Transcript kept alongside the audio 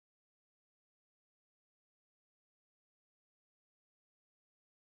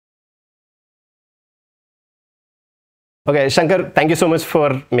Okay, Shankar, thank you so much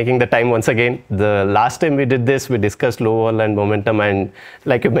for making the time once again. The last time we did this, we discussed low vol and momentum, and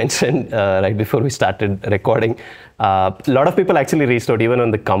like you mentioned right before we started recording, a lot of people actually reached out, even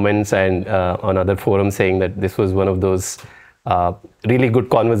on the comments and on other forums, saying that this was one of those really good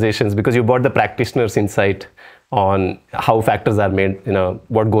conversations because you brought the practitioner's insight on how factors are made,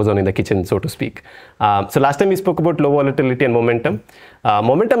 what goes on in the kitchen, so to speak. So last time we spoke about low volatility and momentum.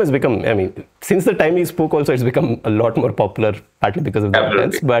 Momentum has become, since the time we spoke also, it's become a lot more popular, partly because of the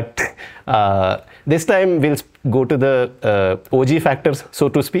returns. But this time we'll go to the OG factors, so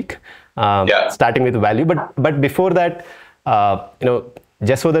to speak, starting with value. But before that,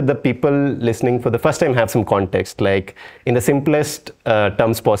 just so that the people listening for the first time have some context, like in the simplest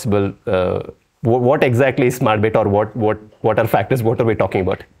terms possible, what exactly is smart beta, or what are factors? What are we talking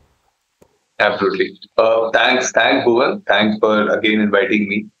about? Absolutely. Thanks, Bhuvan. Thanks for again inviting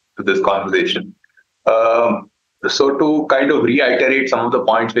me to this conversation. So to kind of reiterate some of the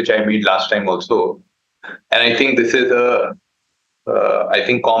points which I made last time also, and I think this is a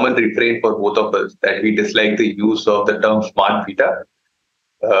common refrain for both of us, that we dislike the use of the term smart beta.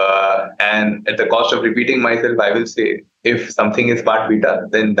 And at the cost of repeating myself, I will say, if something is smart beta,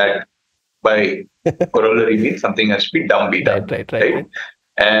 then that by corollary means something has to be dumb beta. Right?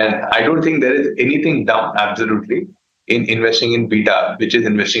 And I don't think there is anything dumb, absolutely, in investing in beta, which is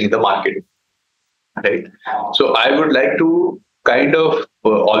investing in the market. Right? So I would like to kind of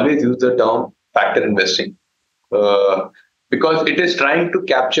always use the term factor investing because it is trying to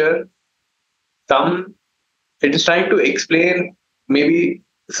capture it is trying to explain maybe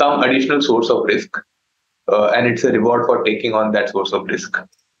some additional source of risk, and it's a reward for taking on that source of risk.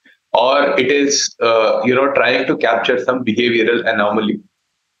 Or it is, trying to capture some behavioral anomaly.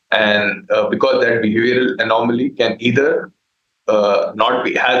 And because that behavioral anomaly can either has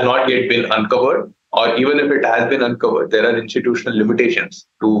not yet been uncovered, or even if it has been uncovered, there are institutional limitations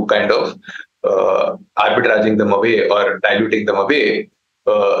to kind of arbitraging them away or diluting them away.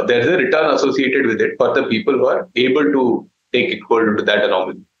 There's a return associated with it for the people who are able to take exposure to that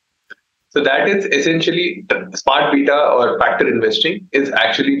anomaly. So that is essentially smart beta, or factor investing is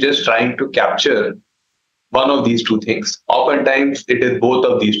actually just trying to capture one of these two things. Oftentimes it is both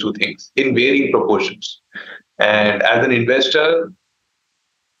of these two things in varying proportions. And as an investor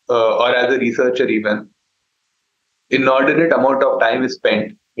or as a researcher even, inordinate amount of time is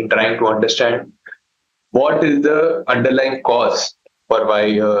spent in trying to understand what is the underlying cause for why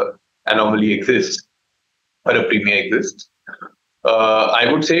anomaly exists or a premium exists. I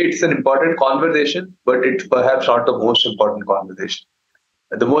would say it's an important conversation, but it's perhaps not the most important conversation.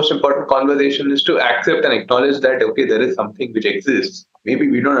 The most important conversation is to accept and acknowledge that, okay, there is something which exists. Maybe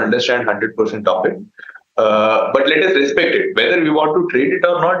we don't understand 100% of it, but let us respect it. Whether we want to trade it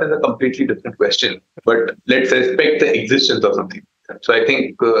or not is a completely different question, but let's respect the existence of something. So I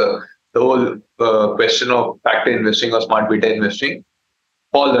think the whole question of factor investing or smart beta investing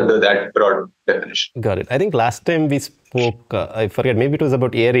falls under that broad definition. Got it. I think last time we spoke, I forget, maybe it was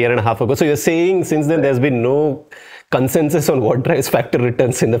about year and a half ago. So you're saying since then there's been no consensus on what drives factor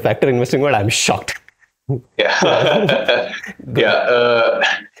returns in the factor investing world? I'm shocked. Yeah.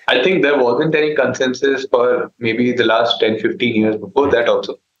 I think there wasn't any consensus for maybe the last 10, 15 years before that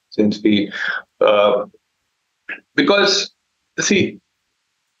also, since we, because see,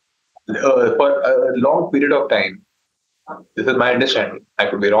 for a long period of time, this is my understanding, I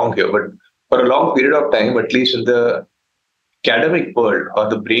could be wrong here, but for a long period of time, at least in the academic world or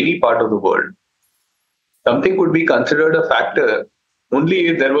the brainy part of the world, something could be considered a factor only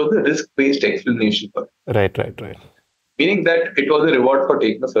if there was a risk-based explanation for it. Right. Meaning that it was a reward for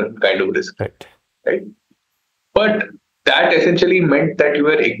taking a certain kind of risk. Right. But that essentially meant that you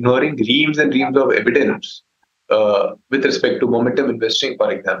were ignoring reams and reams of evidence with respect to momentum investing,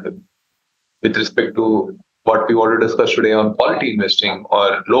 for example, with respect to what we want to discuss today on quality investing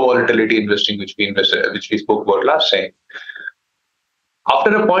or low volatility investing, which we spoke about last time.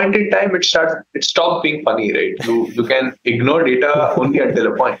 After a point in time, it stops being funny, right? You can ignore data only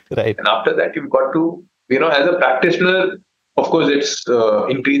until a point. Right. And after that, you've got to, as a practitioner, of course, it's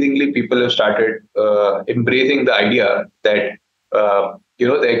increasingly people have started embracing the idea that,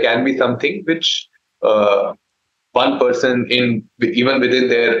 there can be something which one person even within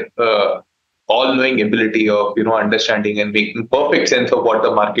their all-knowing ability of, understanding and making perfect sense of what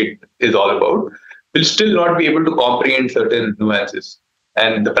the market is all about, will still not be able to comprehend certain nuances.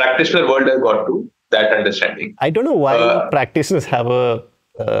 And the practitioner world has got to that understanding. I don't know why practitioners have a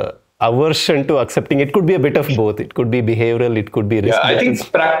aversion to accepting. It could be a bit of both. It could be behavioral. It could be risk. Yeah, I think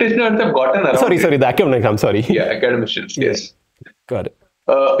practitioners have gotten around. Sorry, the academics. I'm sorry. Yeah, academicians. Yes. Got it.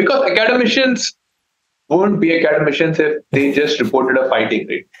 Because academicians won't be academicians if they just reported a finding,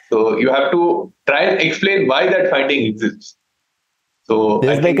 right? So you have to try and explain why that finding exists. So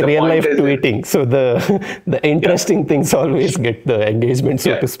there's I like think the real point life is tweeting, so the interesting things always get the engagement,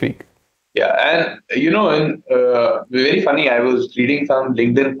 so to speak. Yeah, and in very funny. I was reading some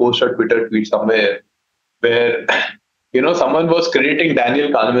LinkedIn post or Twitter tweet somewhere where someone was crediting Daniel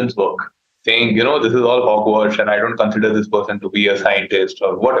Kahneman's work, saying this is all hogwash, and I don't consider this person to be a scientist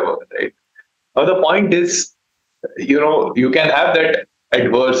or whatever. Right? Now the point is, you can have that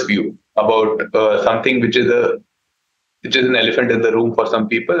adverse view about something which is an elephant in the room for some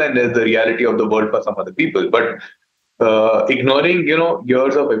people, and there's the reality of the world for some other people. But ignoring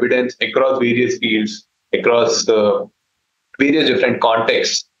years of evidence across various fields, across various different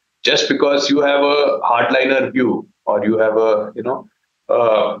contexts, just because you have a hardliner view, or you have a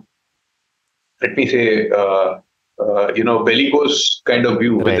uh, let me say bellicose kind of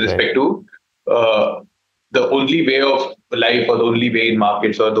view with respect to uh, the only way of life, or the only way in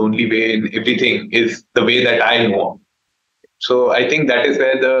markets, or the only way in everything is the way that I know. So I think that is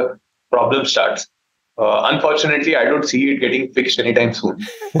where the problem starts. Unfortunately, I don't see it getting fixed anytime soon.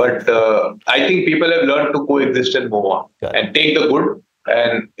 But I think people have learned to coexist and move on, and take the good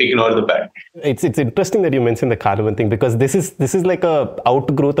and ignore the bad. It's interesting that you mentioned the Kahneman thing, because this is like a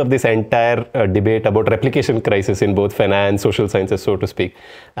outgrowth of this entire debate about replication crisis in both finance, social sciences, so to speak.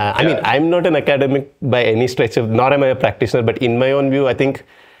 I mean, I'm not an academic by any stretch of, nor am I a practitioner, but in my own view, I think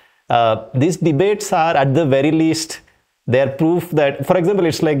these debates are at the very least, they're proof that, for example,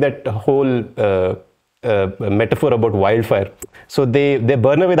 it's like that whole metaphor about wildfire. So they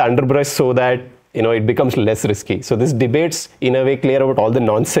burn away the underbrush so that it becomes less risky. So this debates in a way clear about all the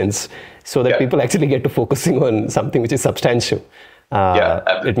nonsense, so that people actually get to focusing on something which is substantial.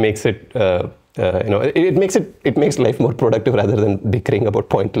 It makes it it makes life more productive rather than bickering about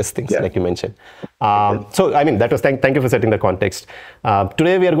pointless things, like you mentioned. So I mean, that was thank you for setting the context.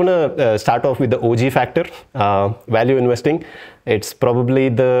 Today we are going to start off with the OG factor, value investing. It's probably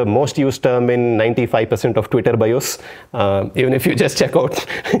the most used term in 95% of Twitter bios. Even if you just check out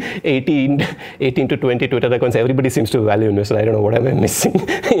 18 to 20 Twitter accounts, everybody seems to value invest. I don't know what am I missing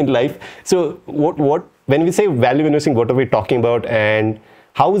in life. So what when we say value investing, what are we talking about, and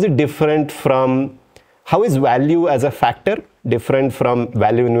how is it different from, how is value as a factor different from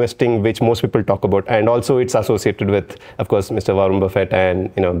value investing, which most people talk about? And also it's associated with, of course, Mr. Warren Buffett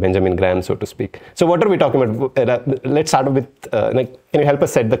and Benjamin Graham, so to speak. So what are we talking about? Let's start with, can you help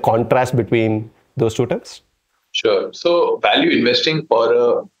us set the contrast between those two terms? Sure. So value investing for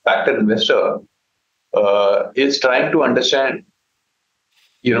a factor investor is trying to understand,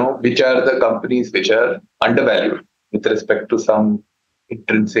 which are the companies which are undervalued with respect to some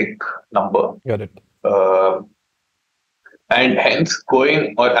intrinsic number. Got it. And hence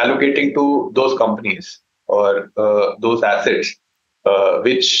going or allocating to those companies or those assets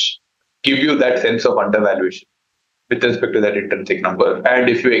which give you that sense of undervaluation with respect to that intrinsic number. And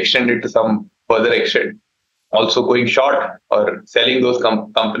if you extend it to some further extent, also going short or selling those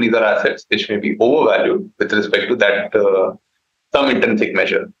companies or assets which may be overvalued with respect to that some intrinsic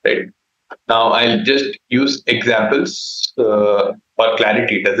measure, right? Now, I'll just use examples for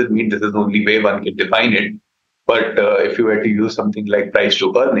clarity. It doesn't mean this is the only way one can define it. But if you were to use something like price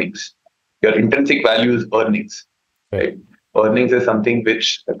to earnings, your intrinsic value is earnings, right? Earnings is something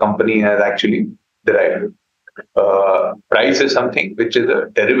which the company has actually derived. Price is something which is a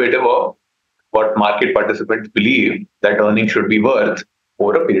derivative of what market participants believe that earnings should be worth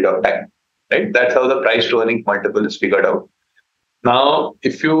over a period of time, right? That's how the price to earnings multiple is figured out. Now,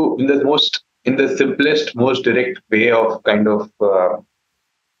 if you, in the simplest, most direct way of kind of,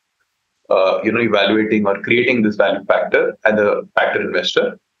 evaluating or creating this value factor as a factor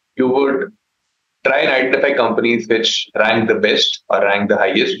investor, you would try and identify companies which rank the best or rank the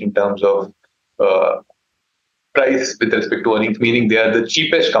highest in terms of price with respect to earnings, meaning they are the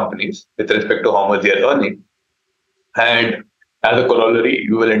cheapest companies with respect to how much they are earning. And as a corollary,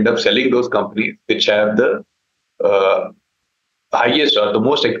 you will end up selling those companies which have the highest or the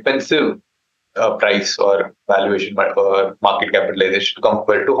most expensive price or valuation or market capitalization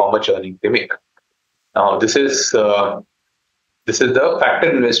compared to how much earnings they make. Now, this is the factor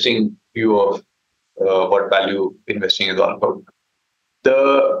investing view of what value investing is all about.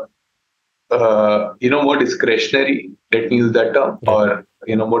 The more discretionary, let me use that term, or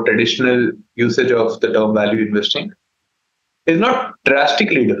more traditional usage of the term value investing is not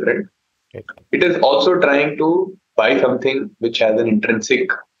drastically different. It is also trying to buy something which has an intrinsic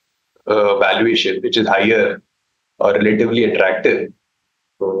valuation which is higher or relatively attractive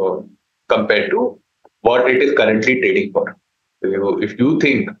compared to what it is currently trading for. If you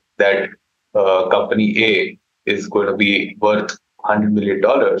think that company A is going to be worth $100 million,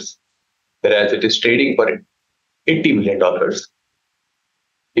 whereas it is trading for $80 million.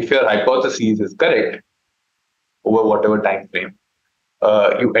 If your hypothesis is correct over whatever time frame,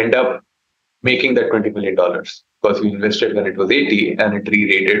 you end up making that $20 million because you invested when it was 80 and it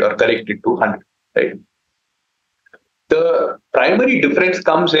re-rated or corrected to 100, right? The primary difference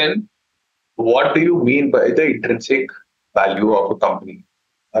comes in what do you mean by the intrinsic value of a company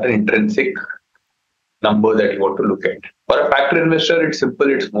or an intrinsic number that you want to look at. For a factor investor, it's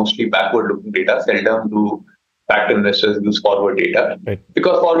simple. It's mostly backward-looking data. Seldom do factor investors use forward data, right?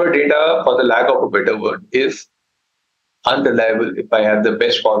 Because forward data, for the lack of a better word, is unreliable. If I have the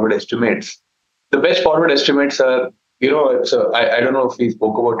best forward estimates, the best forward estimates are, I don't know if we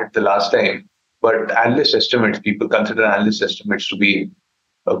spoke about it the last time, but analyst estimates, people consider analyst estimates to be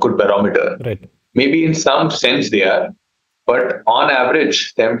a good barometer. Right. Maybe in some sense they are, but on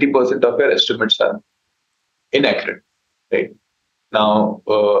average, 70% of your estimates are inaccurate. Right. Now,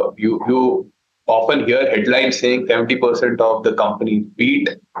 you often hear headlines saying 70% of the companies beat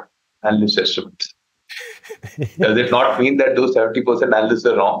analyst estimates. Does it not mean that those 70% analysts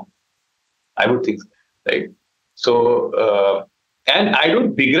are wrong? I would think so, right? So, and I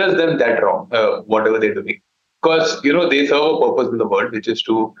don't begrudge them that wrong, whatever they're doing. Because, they serve a purpose in the world, which is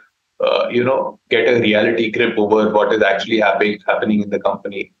to, get a reality grip over what is actually happening in the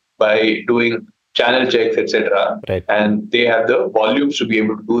company by doing channel checks, etc. Right. And they have the volumes to be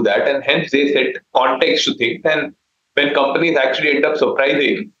able to do that. And hence they set context to things. And when companies actually end up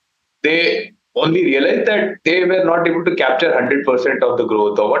surprising, they only realize that they were not able to capture 100% of the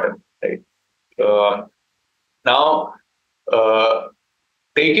growth or whatever, right? Now,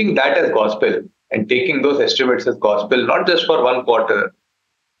 taking that as gospel and taking those estimates as gospel, not just for one quarter,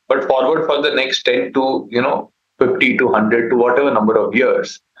 but forward for the next 10 to 50 to 100 to whatever number of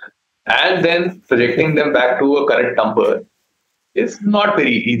years, and then projecting them back to a current number is not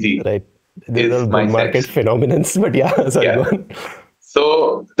very easy. Right. These are market phenomena, but go on.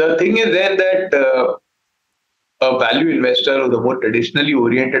 So the thing is then that a value investor or the more traditionally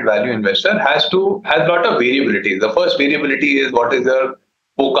oriented value investor has a lot of variability. The first variability is what is your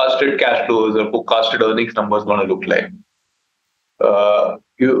forecasted cash flows or forecasted earnings numbers going to look like.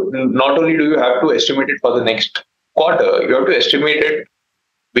 You not only do you have to estimate it for the next quarter, you have to estimate it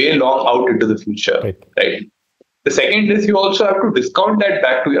way long out into the future, right? The second is you also have to discount that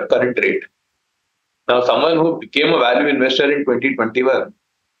back to your current rate. Now, someone who became a value investor in 2021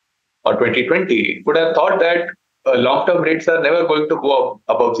 or 2020 would have thought that long-term rates are never going to go up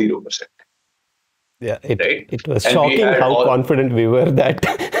above 0%. Yeah, it was shocking how confident we were that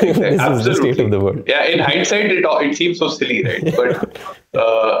this is the state of the world. Yeah, in hindsight, it seems so silly, right?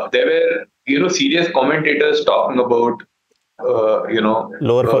 But there were, serious commentators talking about,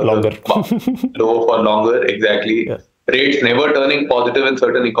 lower for longer. Lower for longer, exactly. Yeah. Rates never turning positive in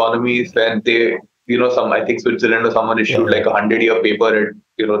certain economies when they, I think Switzerland or someone issued like a 100-year paper at,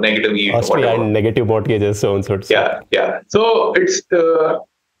 negative yield. Austria and negative mortgages, so on. Yeah. So it's there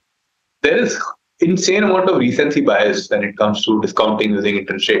is insane amount of recency bias when it comes to discounting using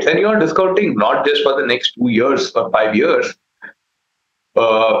interest rates, and you are discounting not just for the next 2 years or 5 years.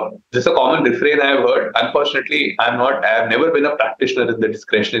 This is a common refrain I have heard. Unfortunately, I have never been a practitioner in the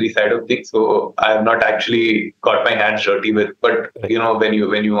discretionary side of things, so I have not actually got my hands dirty with. But when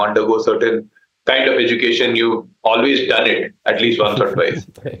you undergo certain kind of education, you've always done it at least once or twice,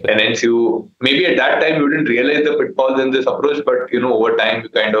 and hence maybe at that time you didn't realize the pitfalls in this approach, but over time you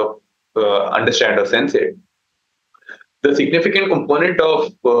kind of understand or sense it. The significant component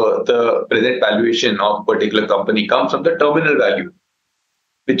of the present valuation of a particular company comes from the terminal value,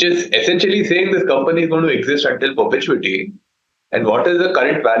 which is essentially saying this company is going to exist until perpetuity, and what is the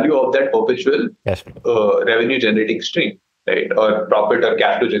current value of that perpetual revenue generating stream, right, or profit or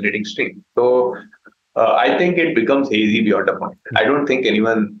cash flow generating stream. So I think it becomes hazy beyond a point. I don't think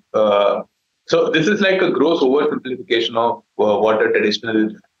anyone. So this is like a gross oversimplification of what a traditional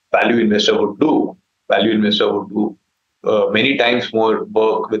value investor would do. Value investor would do many times more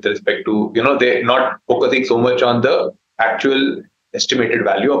work with respect to they're not focusing so much on the actual estimated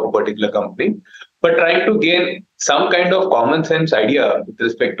value of a particular company, but trying to gain some kind of common sense idea with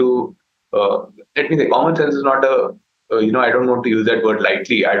respect to, let me say, common sense is not a, I don't want to use that word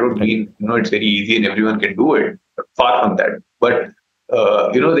lightly. I don't mean, it's very easy and everyone can do it. Far from that. But,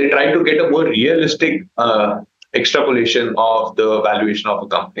 they try to get a more realistic extrapolation of the valuation of a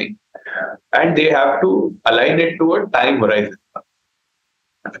company. And they have to align it to a time horizon.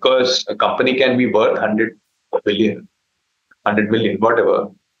 Because a company can be worth 100 billion. 100 million, whatever.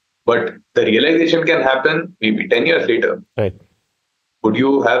 But the realization can happen maybe 10 years later. Right. Would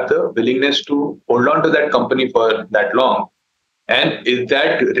you have the willingness to hold on to that company for that long? And is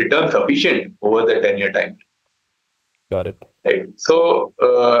that return sufficient over the 10-year time? Got it. Right. So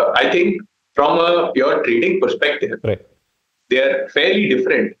I think from a pure trading perspective, Right. they are fairly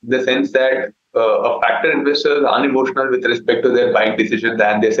different in the sense that a factor investor is unemotional with respect to their buying decisions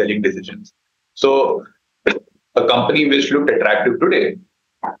and their selling decisions. So a company which looked attractive today,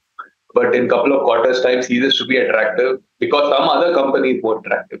 but in a couple of quarters' time ceases to be attractive because some other company is more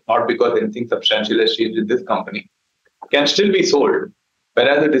attractive, not because anything substantial has changed in this company, can still be sold.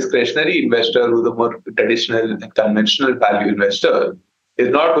 Whereas a discretionary investor, who's a more traditional and conventional value investor, is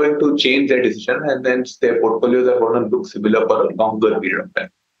not going to change their decision, and then their portfolios are going to look similar for a longer period of time.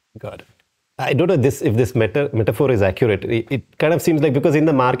 Got it. I don't know if this metaphor is accurate. It kind of seems like, because in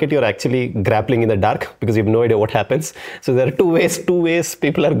the market you're actually grappling in the dark because you have no idea what happens. So there are two ways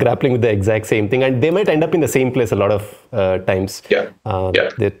people are grappling with the exact same thing, and they might end up in the same place a lot of times.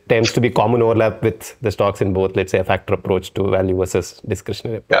 There tends to be common overlap with the stocks in both, let's say, a factor approach to value versus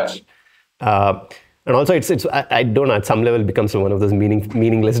discretionary approach. And also, I don't know, at some level becomes one of those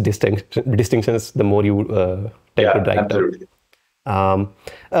meaningless distinctions the more you tend to drag down.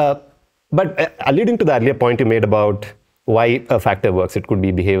 But alluding to the earlier point you made about why a factor works, it could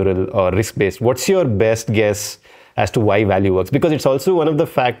be behavioral or risk-based. What's your best guess as to why value works? Because it's also one of the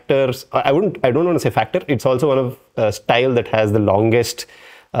factors. I don't want to say factor. It's also one of style that has the longest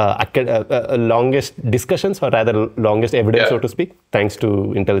discussions, or rather longest evidence, so to speak, thanks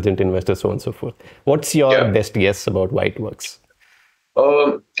to intelligent investors, so on and so forth. What's your best guess about why it works?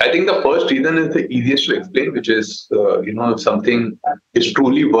 I think the first reason is the easiest to explain, which is, if something is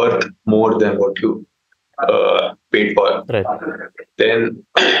truly worth more than what you paid for, then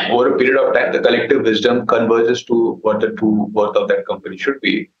over a period of time, the collective wisdom converges to what the true worth of that company should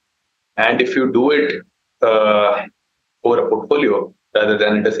be. And if you do it over a portfolio rather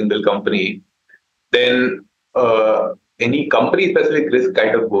than in a single company, then any company-specific risk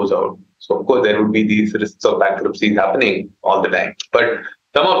kind of goes out. So, of course, there would be these risks of bankruptcies happening all the time. But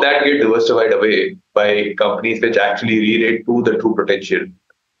some of that get diversified away by companies which actually re-rate to the true potential.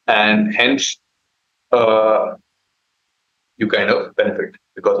 And hence, you kind of benefit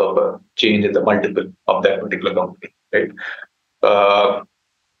because of a change in the multiple of that particular company, right?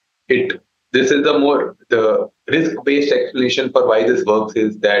 This is the risk-based explanation for why this works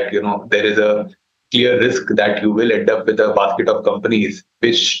is that, there is a clear risk that you will end up with a basket of companies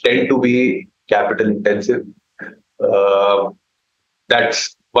which tend to be capital intensive.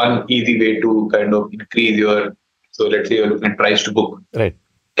 That's one easy way to kind of increase so let's say you're looking at price to book. Right.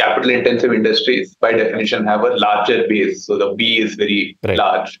 Capital intensive industries by definition have a larger base. So the B is very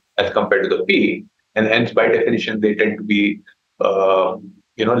large as compared to the P. And hence by definition, they tend to be,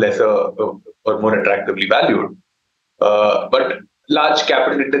 lesser or more attractively valued. But large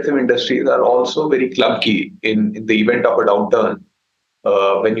capital intensive industries are also very clunky in the event of a downturn.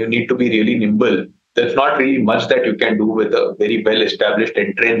 When you need to be really nimble, there's not really much that you can do with a very well established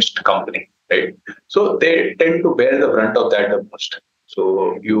entrenched company, right? So they tend to bear the brunt of that the most.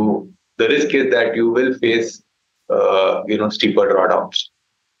 So the risk is that you will face steeper drawdowns.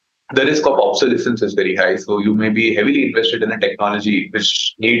 The risk of obsolescence is very high. So you may be heavily invested in a technology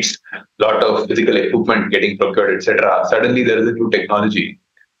which needs a lot of physical equipment getting procured, etc. Suddenly there is a new technology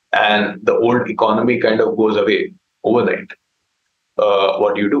and the old economy kind of goes away overnight.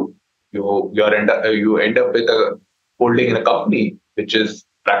 What do? You end up with a holding in a company which is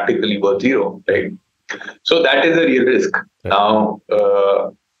practically worth zero, right? So that is a real risk. Now,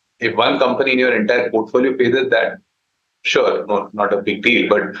 if one company in your entire portfolio faces that, sure, not a big deal,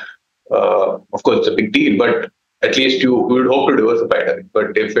 but of course, it's a big deal, but at least you would hope to diversify it.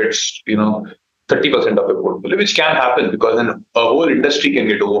 But if it's, 30% of your portfolio, which can happen because a whole industry can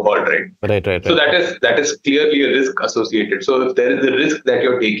get overhauled, right? Right. So that is clearly a risk associated. So if there is a risk that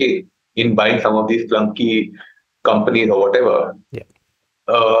you're taking in buying some of these clunky companies or whatever,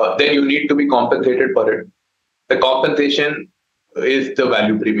 then you need to be compensated for it. The compensation is the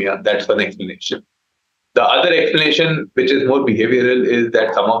value premium. That's one explanation. The other explanation, which is more behavioral, is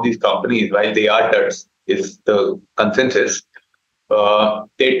that some of these companies, while they are duds, is the consensus,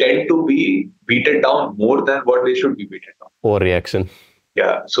 they tend to be beaten down more than what they should be beaten down. Overreaction.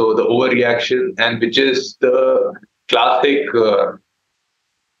 Yeah. So the overreaction, and which is the classic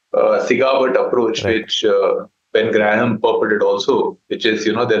cigar butt approach, which Ben Graham purported also, which is,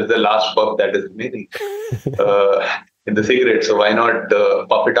 there's the last puff that is remaining in the cigarette. So why not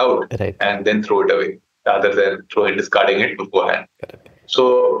puff it out and then throw it away, rather than discarding it beforehand.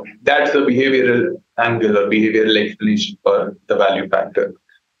 So that's the behavioral angle or behavioral explanation for the value factor.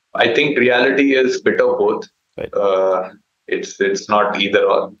 I think reality is bit of both. It's not either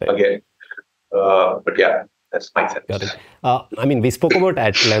or again. But yeah, that's my sense. Got it. I mean, we spoke about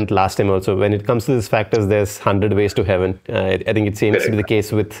at length last time also. When it comes to these factors, there's 100 ways to heaven. I think it seems to be the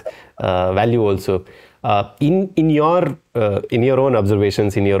case with value also. In your own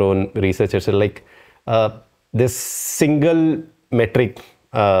observations, in your own research, so like this single metric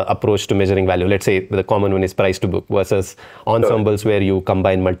approach to measuring value. Let's say the common one is price to book versus ensembles where you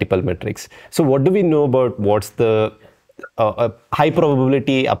combine multiple metrics. So what do we know about what's the a high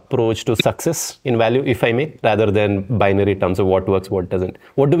probability approach to success in value, if I may, rather than binary terms of what works, what doesn't?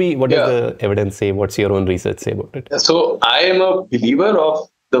 What does the evidence say? What's your own research say about it? So I am a believer of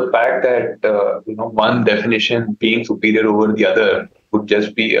the fact that one definition being superior over the other would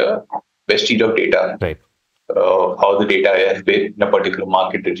just be a vestige of data. Right. How the data has been in a particular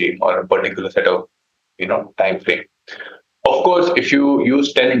market regime or a particular set of time frame. Of course, if you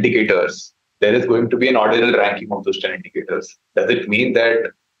use 10 indicators, there is going to be an ordinal ranking of those 10 indicators. Does it mean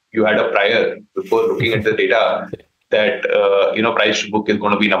that you had a prior before looking at the data that price to book is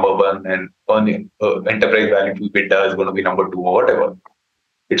going to be number one and enterprise value to EBITDA is going to be number two or whatever?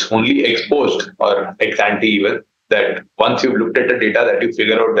 It's only exposed or ex ante even that once you've looked at the data that you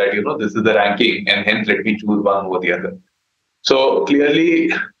figure out that this is the ranking and hence let me choose one over the other. So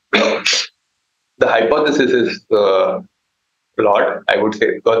clearly the hypothesis is flawed, I would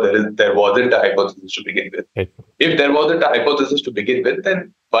say, because there wasn't a hypothesis to begin with. Right. If there wasn't a hypothesis to begin with,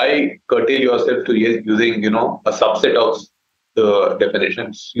 then why curtail yourself to using a subset of the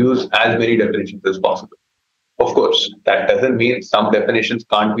definitions? Use as many definitions as possible. Of course, that doesn't mean some definitions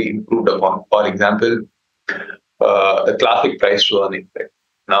can't be improved upon. For example, the classic price to earnings.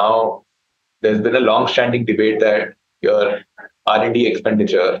 Now, there's been a long-standing debate that your R&D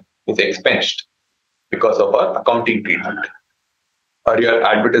expenditure is expensed because of our accounting treatment, or your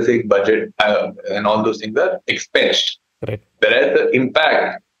advertising budget and all those things are expensed. Right. Whereas the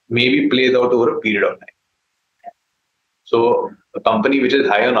impact maybe plays out over a period of time. So a company which is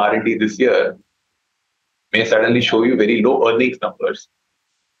high on R&D this year may suddenly show you very low earnings numbers.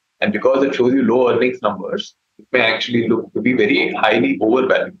 And because it shows you low earnings numbers, it may actually look to be very highly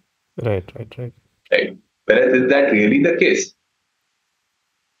overvalued. Right. Whereas is that really the case?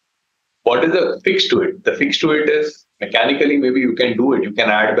 What is the fix to it? The fix to it is mechanically, maybe you can do it. You can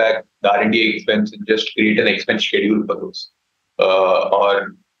add back the R&D expense and just create an expense schedule for those.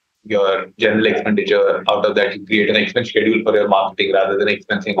 Or your general expenditure, out of that, you create an expense schedule for your marketing rather than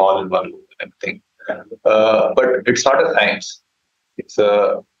expensing all in one loop and everything. But it's not a science. It's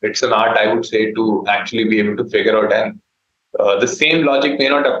an art, I would say, to actually be able to figure out. And the same logic may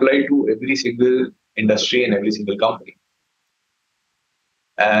not apply to every single industry and every single company.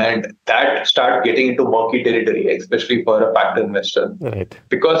 And that start getting into murky territory, especially for a factor investor. Right.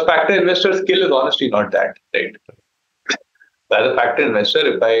 Because factor investor skill is honestly not that, right? As a factor investor,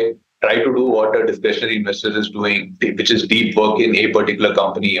 if I try to do what a discretionary investor is doing, which is deep work in a particular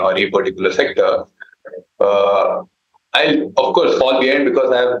company or a particular sector, I'll of course fall behind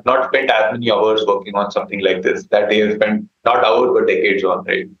because I have not spent as many hours working on something like this that they have spent not hours but decades on,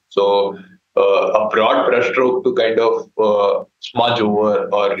 right? So a broad brushstroke to kind of smudge over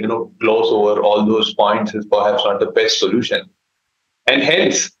or gloss over all those points is perhaps not the best solution, and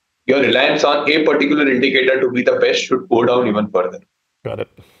hence your reliance on a particular indicator to be the best should go down even further. Got it.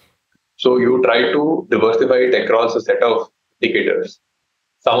 So you try to diversify it across a set of indicators.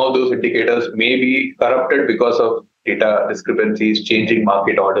 Some of those indicators may be corrupted because of data discrepancies, changing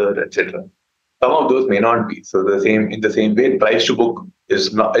market order, etc. Some of those may not be. So in the same way, price to book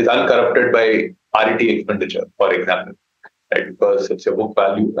is uncorrupted by R&D expenditure, for example, right? Because it's your book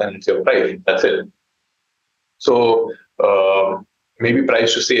value and it's your price. That's it. So maybe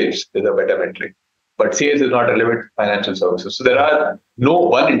price to sales is a better metric, but sales is not relevant to financial services. So there are no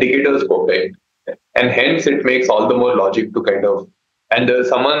one indicator is perfect, and hence it makes all the more logic to kind of. And there's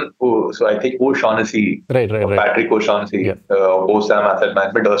someone so I think O'Shaughnessy, right. Patrick O'Shaughnessy, Bosam Asset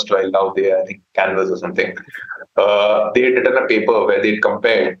Management, erstwhile, now they, I think, Canvas or something. They had written a paper where they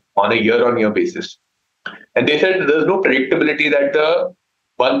compared on a year-on-year basis. And they said there's no predictability that the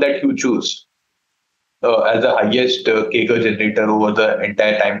one that you choose as the highest CAGR generator over the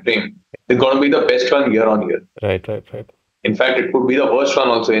entire time frame is going to be the best one year-on-year. Right. In fact, it could be the worst one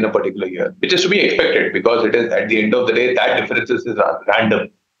also in a particular year, which is to be expected because it is at the end of the day, that difference is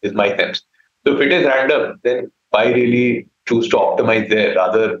random, is my sense. So if it is random, then why really choose to optimize there?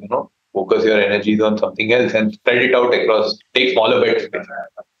 Rather, focus your energies on something else and spread it out across, take smaller bets.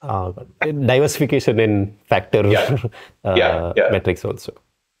 Diversification in factor metrics also.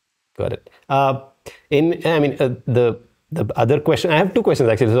 Got it. The the other question, I have two questions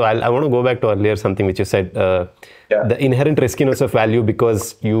actually. So I want to go back to earlier something which you said, the inherent riskiness of value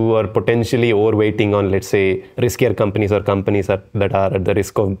because you are potentially overweighting on, let's say, riskier companies or companies that are at the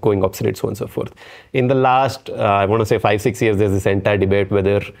risk of going obsolete, so on and so forth. In the last, I want to say 5-6 years, there's this entire debate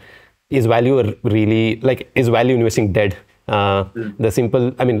whether is value really, like, is value investing dead? The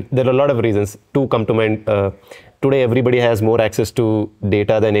simple, I mean, there are a lot of reasons. Two come to mind. Today, everybody has more access to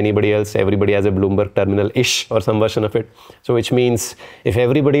data than anybody else. Everybody has a Bloomberg terminal-ish or some version of it. So which means if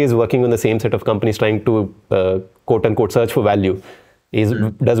everybody is working on the same set of companies trying to quote-unquote search for value,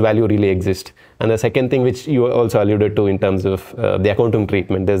 does value really exist? And the second thing which you also alluded to in terms of the accounting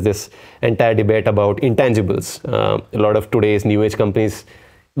treatment, there's this entire debate about intangibles. A lot of today's new age companies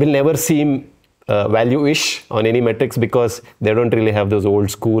will never seem value-ish on any metrics because they don't really have those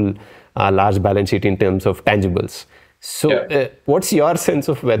old school large balance sheet in terms of tangibles. So what's your sense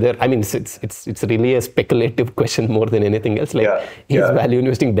of whether, I mean, it's really a speculative question more than anything else, like is value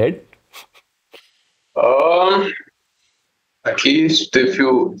investing dead? At least if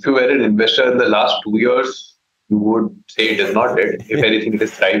you were an investor in the last 2 years, you would say it is not dead. If anything, it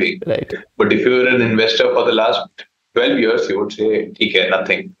is thriving. Right. But if you were an investor for the last 12 years, you would say, okay,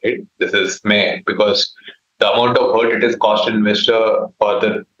 nothing. Right? This is meh, because the amount of hurt it has cost an investor for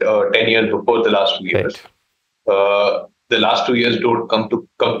the 10 years before the last 2 years. Right. The last 2 years don't come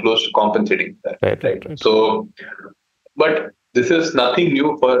close to compensating that. Right. So, but this is nothing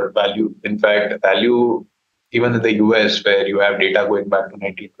new for value. In fact, value, even in the US, where you have data going back to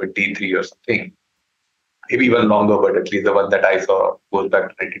 1923 or something, maybe even longer, but at least the one that I saw goes back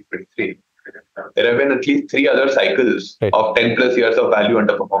to 1923. There have been at least 3 other cycles of 10 plus years of value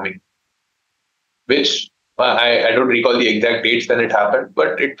underperforming, which I don't recall the exact dates when it happened,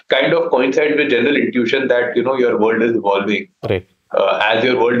 but it kind of coincides with general intuition that, your world is evolving. Right. As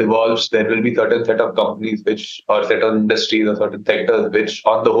your world evolves, there will be certain set of companies or certain industries or certain sectors which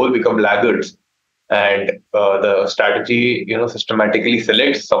on the whole become laggards. And the strategy, systematically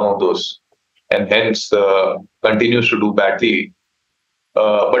selects some of those and hence continues to do badly.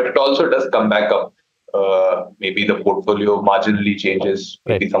 But it also does come back up. Maybe the portfolio marginally changes.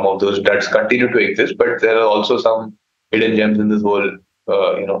 Maybe some of those duds continue to exist, but there are also some hidden gems in this whole,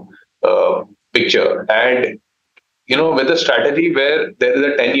 picture. And, with a strategy where there is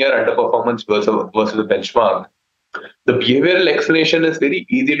a 10-year underperformance versus a benchmark, the behavioral explanation is very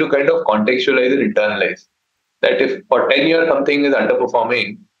easy to kind of contextualize and internalize. That if for 10 years something is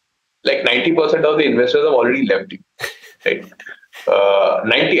underperforming, like 90% of the investors have already left you, right?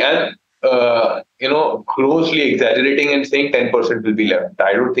 90 and grossly exaggerating and saying 10% will be left.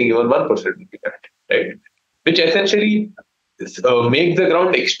 I don't think even 1% will be left, right? Which essentially makes the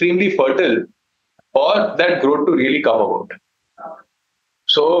ground extremely fertile for that growth to really come about.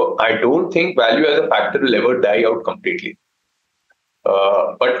 So I don't think value as a factor will ever die out completely.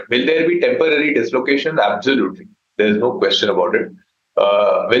 But will there be temporary dislocation? Absolutely. There's no question about it.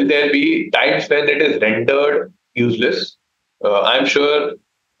 Will there be times when it is rendered useless? I'm sure, in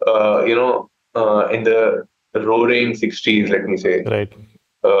the roaring 60s, let me say, right,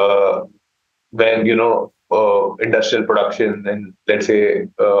 when, industrial production and let's say,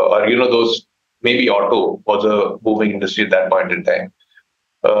 or, those, maybe auto was a booming industry at that point in time.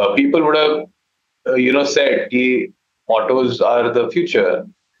 People would have, said, autos are the future.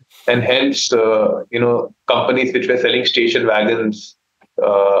 And hence, companies which were selling station wagons,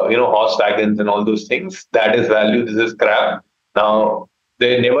 horse wagons and all those things, that is value, this is crap. Now,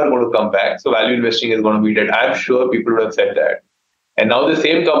 they're never going to come back. So value investing is going to be dead. I'm sure people would have said that. And now the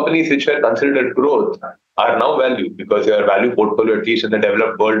same companies which were considered growth are now value because your value portfolio, at least in the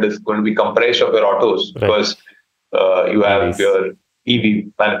developed world, is going to be comprised of your autos because you have your EV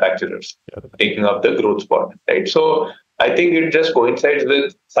manufacturers taking up the growth spot, right? So I think it just coincides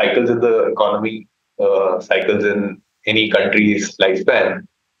with cycles in the economy, cycles in any country's lifespan.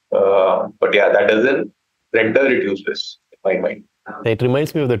 But yeah, that doesn't render it useless in my mind. It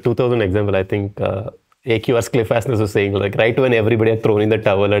reminds me of the 2000 example. I think AQR's Cliff Asness was saying, like, right when everybody had thrown in the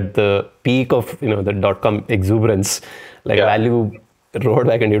towel at the peak of the dot-com exuberance, value rolled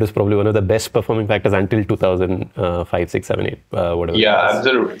back, and it was probably one of the best performing factors until 2005, 6, 7, 8, whatever. Yeah,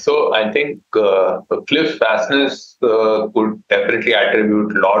 absolutely. So I think Cliff Asness could definitely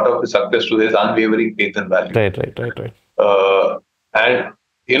attribute a lot of his success to his unwavering faith in value. Right. And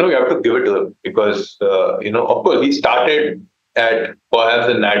you have to give it to him because of course he started at perhaps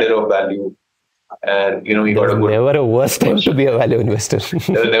the nadir of value, and he got a good. Never a worse time to be a value investor.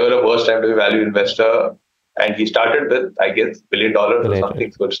 There was never a worse time to be a value investor. And he started with, I guess, $1 billion or something.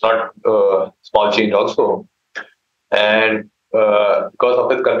 Right. So it's not small change also. And because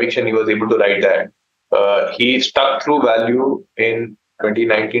of his conviction, he was able to write that. He stuck through value in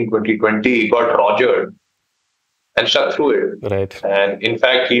 2019, 2020, got rogered and stuck through it. Right. And in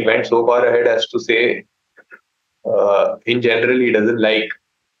fact, he went so far ahead as to say, in general, he doesn't like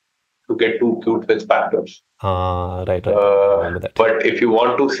to get too cute with factors. Right. I remember that. But if you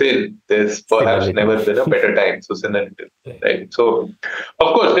want to sin, there's perhaps Sin never been a better time. So sin a little, right? So,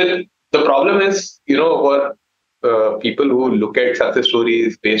 of course, the problem is, for people who look at success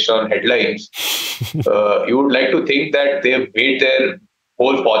stories based on headlines, you would like to think that they've made their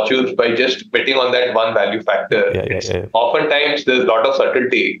whole fortunes by just betting on that one value factor. Oftentimes, there's a lot of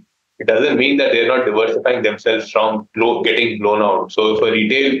subtlety. It doesn't mean that they're not diversifying themselves from getting blown out. So if a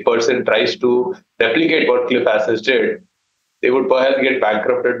retail person tries to replicate what Cliff Assets did, they would perhaps get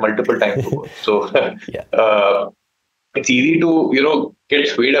bankrupted multiple times over. So it's easy to get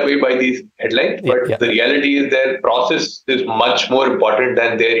swayed away by these headlines, but the reality is their process is much more important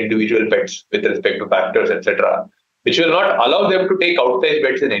than their individual bets with respect to factors, etc., which will not allow them to take outsized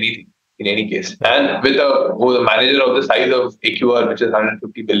bets in anything. In any case, and with a manager of the size of AQR, which is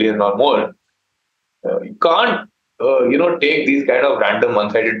 150 billion or more, you can't take these kind of random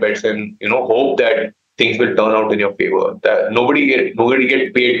one-sided bets and hope that things will turn out in your favor. That nobody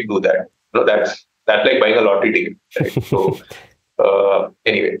get paid to do that. That's like buying a lottery ticket. Right? So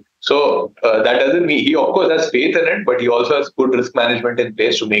anyway, that doesn't mean he of course has faith in it, but he also has good risk management in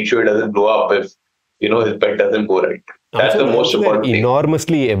place to make sure it doesn't blow up if his bet doesn't go right. That's the most important thing.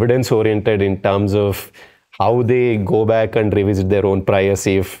 Enormously evidence-oriented in terms of how they go back and revisit their own prior,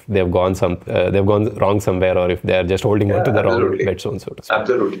 see if they've gone wrong somewhere, or if they're just holding on to the wrong bet zone, so to speak.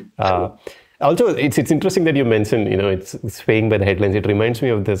 Absolutely. Also, it's interesting that you mentioned, it's swaying by the headlines. It reminds me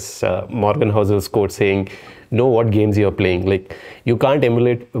of this Morgan Housel's quote saying, know what games you're playing. Like, you can't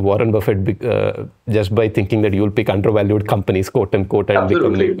emulate Warren Buffett just by thinking that you'll pick undervalued companies, quote unquote, and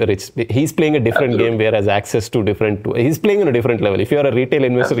become rich. He's playing a different game, whereas access to he's playing on a different level. If you're a retail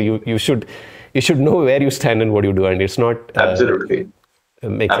investor, you should know where you stand and what you do, and it's not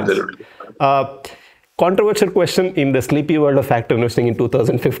makes sense. Controversial question in the sleepy world of factor investing in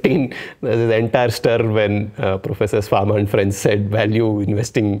 2015. There's this entire stir when Professors Farmer and friends said value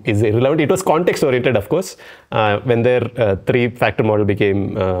investing is irrelevant. It was context-oriented, of course, when their 3-factor model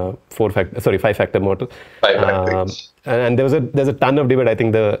became 5-factor model. And there's a ton of debate. I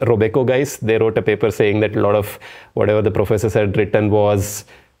think the Robeco guys, they wrote a paper saying that a lot of whatever the professors had written was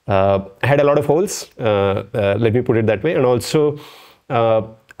had a lot of holes. Let me put it that way. And also,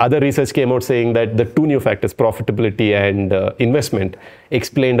 other research came out saying that the 2 new factors, profitability and investment,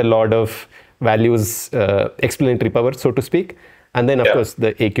 explained a lot of values, explanatory power, so to speak. And then, of course,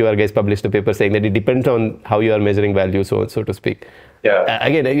 the AQR guys published a paper saying that it depends on how you are measuring value, so to speak.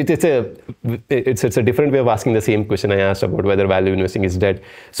 Again, it's a different way of asking the same question I asked about whether value investing is dead.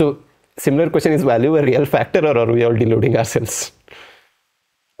 So, similar question, is value a real factor, or are we all deluding ourselves?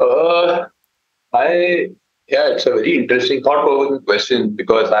 It's a very interesting, thought-provoking question,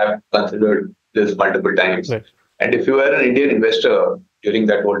 because I've considered this multiple times. Right. And if you were an Indian investor during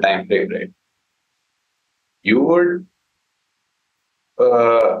that whole time frame, right, you would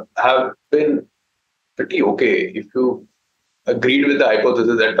have been pretty okay if you agreed with the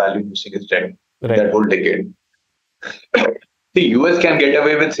hypothesis that value investing is dead that whole decade. The US can get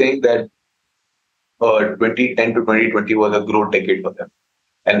away with saying that 2010 to 2020 was a growth decade for them.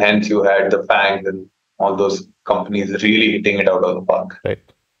 And hence you had the FANGs and all those companies really hitting it out of the park. Right.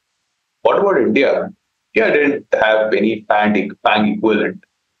 What about India? India didn't have any FANG equivalent.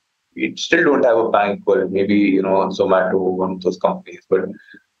 We still don't have a FANG equivalent. Maybe, Zomato, one of those companies. But,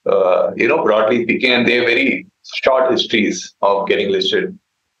 broadly speaking, and they have very short histories of getting listed.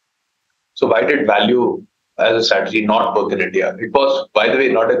 So why did value as a strategy not work in India? It was, by the way,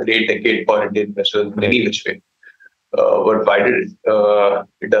 not a great decade for Indian investors in any which way. But why did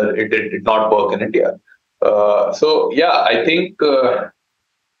it did not work in India? I think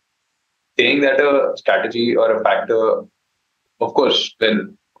saying that a strategy or a factor, of course,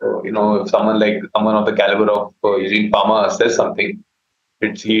 when if someone of the caliber of Eugene Farmer says something,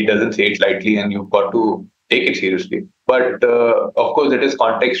 he doesn't say it lightly, and you've got to take it seriously. But of course, it is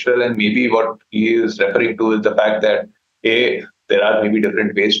contextual, and maybe what he is referring to is the fact that there are maybe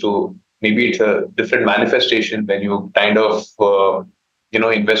different ways to. Maybe it's a different manifestation when you kind of,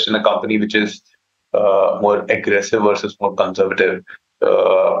 invest in a company which is more aggressive versus more conservative.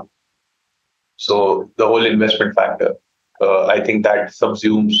 So the whole investment factor, I think that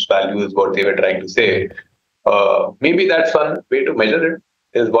subsumes value is what they were trying to say. Maybe that's one way to measure it,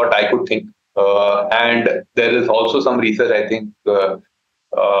 is what I could think. And there is also some research, I think,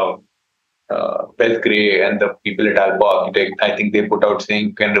 Beth Gray and the people at Alpha Architect, I think they put out saying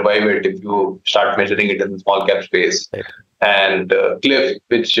you can revive it if you start measuring it in the small cap space. Right. And Cliff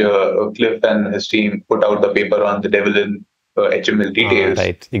and his team put out the paper on the devil in HML details,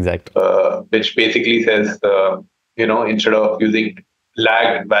 Right, exactly. which basically says, instead of using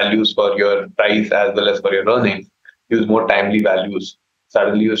lagged values for your price as well as for your earnings, use more timely values.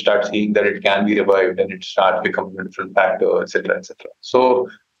 Suddenly you start seeing that it can be revived and it starts becoming a different factor, etc., etc. So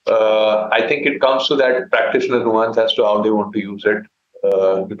I think it comes to that practitioner nuance as to how they want to use it.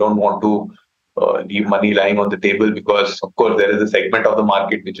 You don't want to leave money lying on the table because, of course, there is a segment of the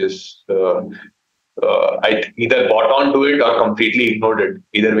market which is I either bought onto it or completely ignored it.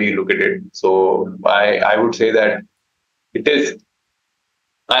 Either way you look at it. So I would say that it is.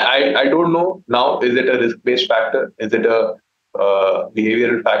 I don't know now. Is it a risk-based factor? Is it a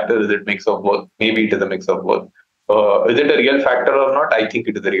behavioral factor? Is it a mix of both? Maybe it is a mix of both. Is it a real factor or not? I think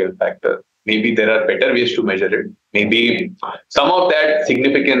it is a real factor. Maybe there are better ways to measure it. Maybe some of that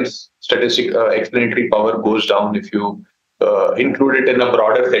significance, statistic, explanatory power goes down if you include it in a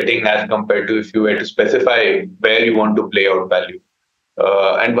broader setting as compared to if you were to specify where you want to play out value.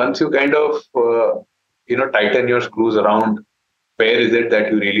 And once you kind of tighten your screws around where is it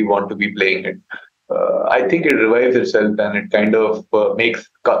that you really want to be playing it, I think it revives itself and it kind of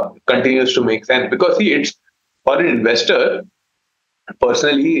continues to make sense because see, it's for an investor.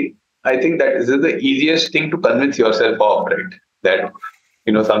 Personally, I think that this is the easiest thing to convince yourself of, right? That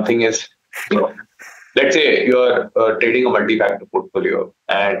something is, let's say you're trading a multi-factor portfolio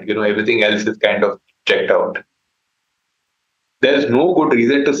and everything else is kind of checked out. There's no good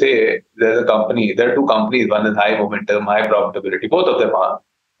reason to say there are two companies, one is high momentum, high profitability, both of them are,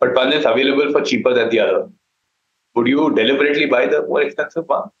 but one is available for cheaper than the other. Would you deliberately buy the more expensive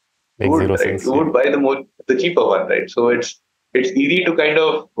one? You would, right? You would buy the cheaper one, right? So it's easy to kind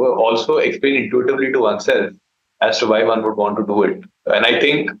of also explain intuitively to oneself as to why one would want to do it. And I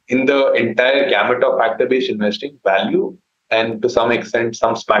think in the entire gamut of factor-based investing, value and to some extent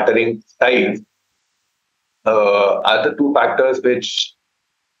some smattering size are the two factors which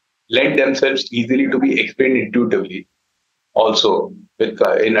lend themselves easily to be explained intuitively. Also, with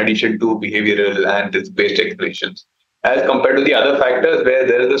in addition to behavioral and risk-based explanations, as compared to the other factors where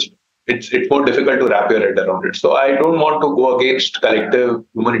there is it's more difficult to wrap your head around it. So I don't want to go against collective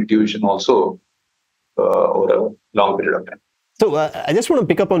human intuition also over a long period of time. So I just want to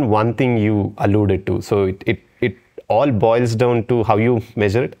pick up on one thing you alluded to. So it all boils down to how you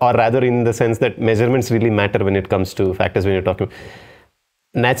measure it, or rather in the sense that measurements really matter when it comes to factors when you're talking.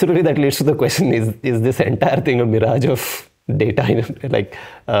 Naturally, that leads to the question, is this entire thing a mirage of data, like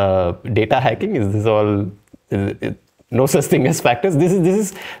data hacking? Is this all... no such thing as factors? This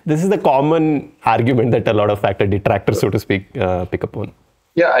is the common argument that a lot of factor detractors, so to speak, pick up on.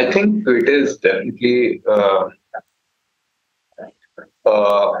 Yeah, I think it is definitely a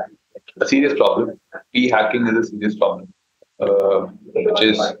serious problem. P-hacking is a serious problem, which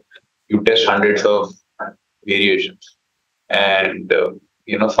is you test hundreds of variations, and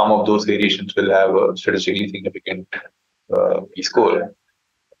some of those variations will have a statistically significant p-score,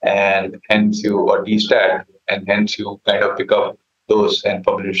 and hence or t-stat, and hence you kind of pick up those and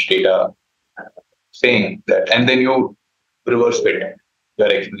publish data saying that, and then you reverse fit your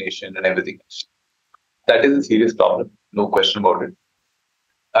explanation and everything else. That is a serious problem, no question about it.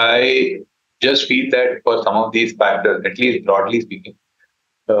 I just feel that for some of these factors, at least broadly speaking,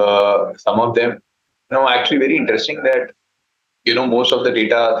 some of them, actually very interesting that, most of the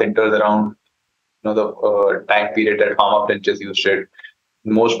data centers around, the time period that pharma Frenches used it.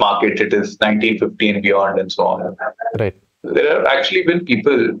 In most markets, it is 1950 and beyond and so on. Right. There have actually been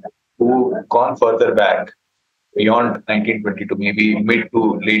people who've gone further back beyond 1920 to maybe mid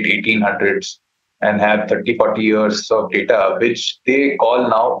to late 1800s and have 30, 40 years of data, which they call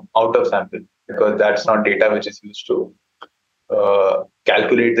now out of sample, because that's not data which is used to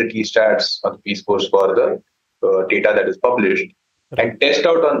calculate the t-stats or the p-scores for the data that is published, and test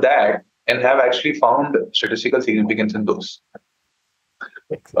out on that and have actually found statistical significance in those,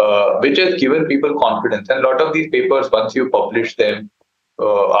 which has given people confidence. And a lot of these papers, once you publish them,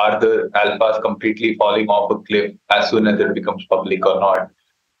 are the alphas completely falling off a cliff as soon as it becomes public or not?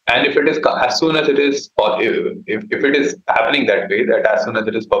 And if it is as soon as it is, if it is happening that way, that as soon as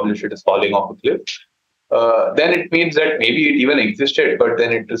it is published, it is falling off a cliff, then it means that maybe it even existed, but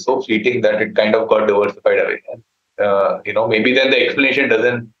then it is so fleeting that it kind of got diversified away. Maybe then the explanation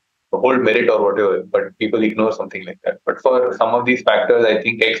doesn't hold merit or whatever, but people ignore something like that. But for some of these factors, I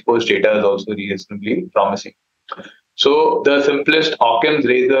think exposed data is also reasonably promising. So the simplest Occam's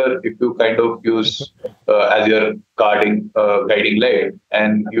razor, if you kind of use as your guiding light,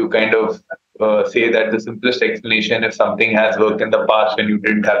 and you kind of say that the simplest explanation, if something has worked in the past when you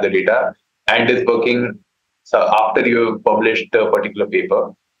didn't have the data and is working after you have published a particular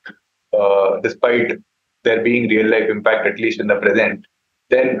paper, despite there being real life impact, at least in the present,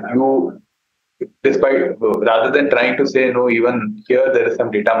 then you, despite rather than trying to say no, even here there is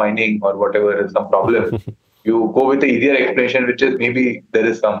some data mining or whatever is some problem, you go with the easier explanation, which is maybe there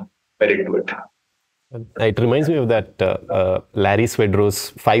is some merit to it. It reminds me of that Larry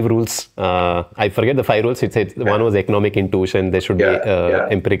Swedrow's 5 rules. I forget the 5 rules. It said one was economic intuition. There should be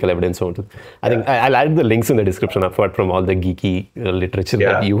empirical evidence. So I think I'll add the links in the description apart from all the geeky literature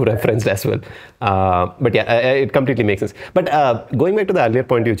that you referenced as well. But yeah, it completely makes sense. But going back to the earlier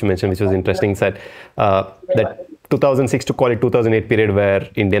point which you mentioned, which was interesting, that 2006 to call it 2008 period where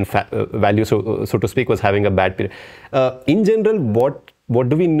Indian value, so to speak, was having a bad period. In general, what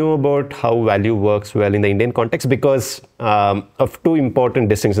do we know about how value works well in the Indian context? Because of 2 important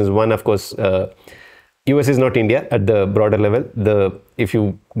distinctions. One, of course, US is not India at the broader level. If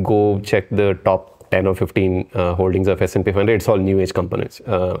you go check the top 10 or 15 holdings of S&P 500, it's all new age companies.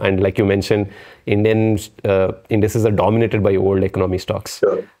 And like you mentioned, Indian indices are dominated by old economy stocks.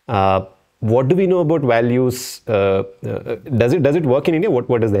 Sure. What do we know about values? Does it work in India?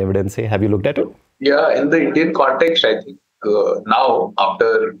 What does the evidence say? Have you looked at it? Yeah, in the Indian context, I think now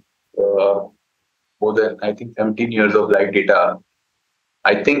after more than 17 years of live data,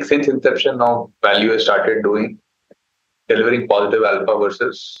 I think since inception now value has started delivering positive alpha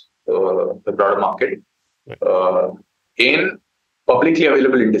versus the broader market in publicly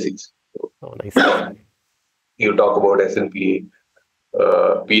available indices. Oh, nice. You talk about S&P,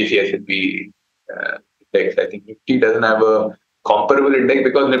 BSE S&P index. I think Nifty doesn't have a comparable index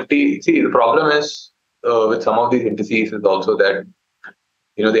because Nifty. See, the problem is with some of these indices is also that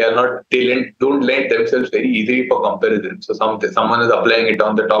don't lend themselves very easily for comparison. So someone is applying it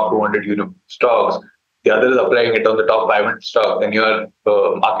on the top 200 stocks, the other is applying it on the top 500 stocks, and your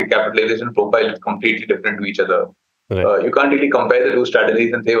market capitalization profile is completely different to each other. Right. You can't really compare the 2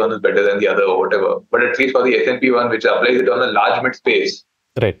 strategies and say one is better than the other or whatever. But at least for the S&P one, which applies it on a large mid space,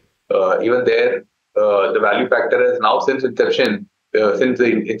 right? Even there, the value factor has now since inception. Since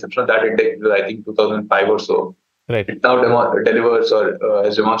the inception of that index, I think 2005 or so, right. It now delivers or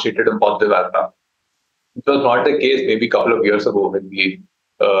has demonstrated a positive alpha. It was not the case maybe a couple of years ago when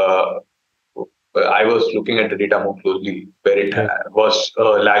I was looking at the data more closely, where it was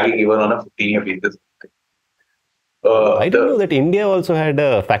lagging even on a 15-year basis. I didn't know that India also had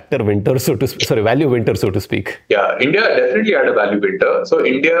a factor winter, value winter, so to speak. Yeah, India definitely had a value winter. So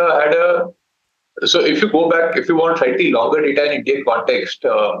India had So if you go back, if you want slightly longer data in Indian context,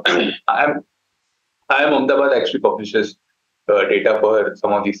 IIM Ahmedabad actually publishes data for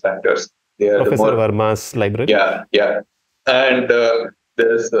some of these factors. They are Professor Verma's library. Yeah. And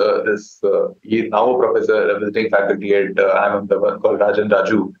there's he's now a professor, a visiting faculty at IIM Ahmedabad called Rajan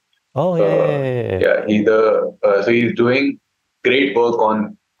Raju. Oh yeah. So he's doing great work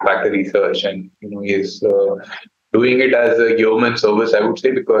on factor research, and he's doing it as a yeoman service, I would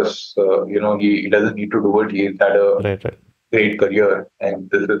say, because he doesn't need to do it. He's had a great career, and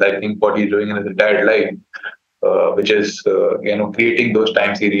this is, I think, what he's doing in his entire life, which is creating those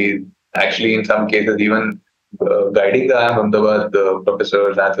time series. Actually, in some cases, even guiding the Ahmedabad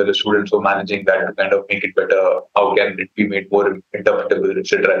professors as well as students, so managing that to kind of make it better. How can it be made more interpretable,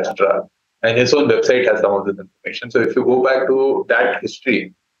 etc., etc. And his own website has some of this information. So if you go back to that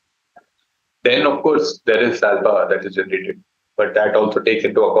history, then, of course, there is alpha that is generated, but that also takes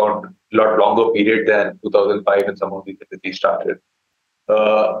into account a lot longer period than 2005 when some of these entities started.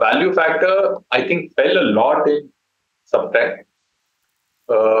 Value factor, I think, fell a lot in subprime.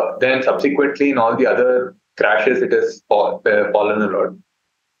 Then subsequently in all the other crashes, it has fallen a lot.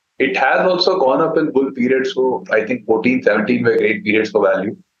 It has also gone up in bull periods. So I think 14, 17 were great periods for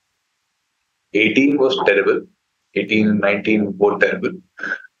value. 18 was terrible. 18 and 19 both terrible.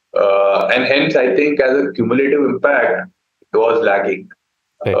 And hence, I think as a cumulative impact, it was lagging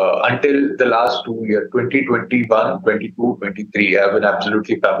until the last 2 years, 2021, 22, 23 have been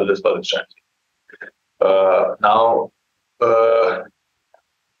absolutely fabulous for the strategy. Now,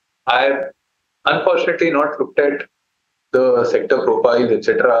 I've unfortunately not looked at the sector profiles,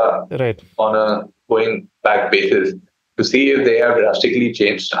 etc., on a going back basis to see if they have drastically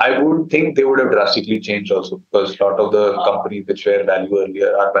changed. I would think they would have drastically changed also, because a lot of the companies which were value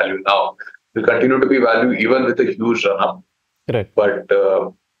earlier are value now will continue to be value even with a huge run-up. But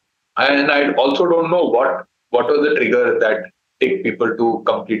and I also don't know what was the trigger that take people to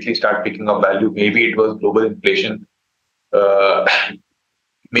completely start picking up value. Maybe it was global inflation.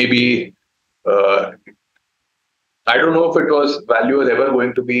 Maybe I don't know if it was value was ever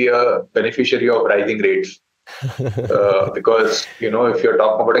going to be a beneficiary of rising rates. Because if you're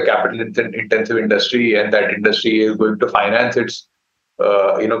talking about a capital intensive industry and that industry is going to finance its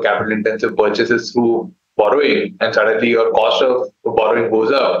capital intensive purchases through borrowing, and suddenly your cost of borrowing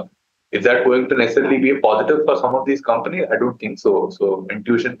goes up, is that going to necessarily be a positive for some of these companies? I don't think so. So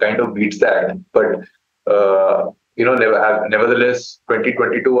intuition kind of beats that. But nevertheless,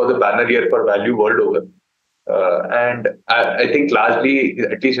 2022 was a banner year for value world over. And I think largely,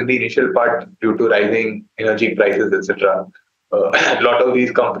 at least in the initial part, due to rising energy prices, etc., a lot of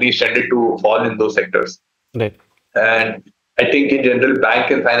these companies tended to fall in those sectors. Right. And I think in general, bank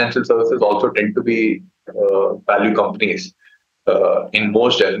and financial services also tend to be value companies in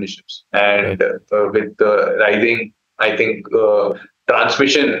most definitions. And with rising, I think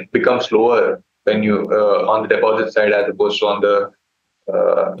transmission becomes slower when you on the deposit side as opposed to on the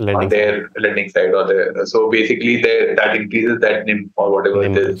on their lending side, so basically that increases that NIM or whatever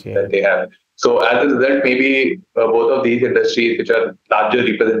it is that they have. So as a result, maybe both of these industries, which are larger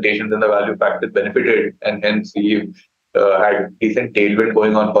representations in the value factor, benefited, and hence we had decent tailwind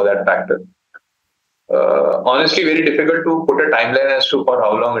going on for that factor. Honestly, very difficult to put a timeline as to for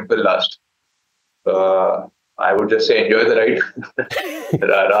how long it will last. I would just say enjoy the ride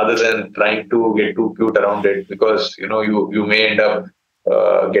rather than trying to get too cute around it, because you may end up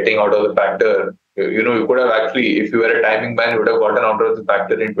getting out of the factor. You could have actually, if you were a timing man, you would have gotten out of the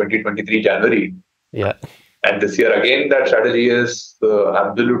factor in 2023 January. Yeah. And this year again, that strategy is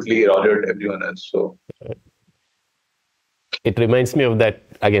absolutely eroded everyone else. So it reminds me of that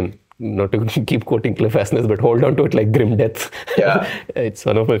again. Not to keep quoting Cliff Asness, but hold on to it like grim death. Yeah, it's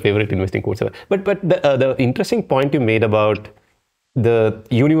one of my favorite investing quotes ever. But the interesting point you made about the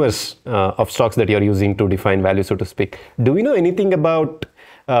universe of stocks that you're using to define value, so to speak. Do we know anything about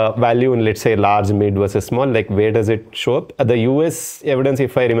value in, let's say, large, mid versus small? Like, where does it show up? The US evidence,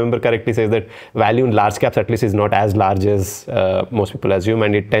 if I remember correctly, says that value in large caps at least is not as large as most people assume,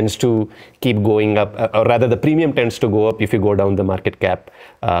 and it tends to keep going up, or rather the premium tends to go up if you go down the market cap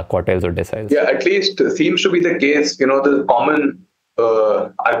quartiles or deciles. Yeah, at least seems to be the case. The common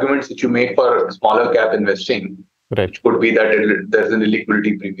arguments that you make for smaller cap investing, right, could be that there's an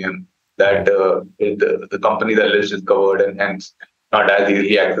illiquidity premium, that the company that list is covered and hence not as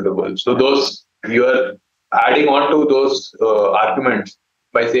easily accessible. So those, you are adding on to those arguments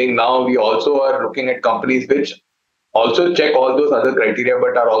by saying now we also are looking at companies which also check all those other criteria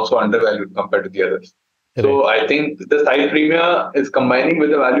but are also undervalued compared to the others. Right. So I think the size premium is combining with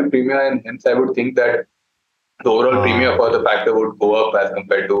the value premium, and hence I would think that the overall premium for the factor would go up as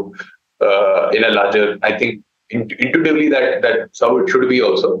compared to in a larger, I think intuitively that's how it should be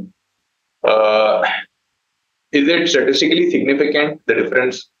also. Is it statistically significant, the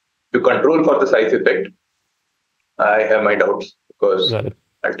difference to control for the size effect? I have my doubts, because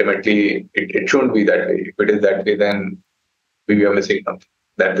ultimately it shouldn't be that way. If it is that way, then we are missing something.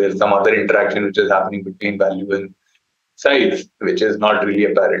 That there's some other interaction which is happening between value and size, which is not really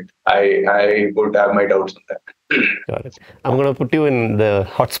apparent. I would have my doubts on that. Got it. I'm going to put you in the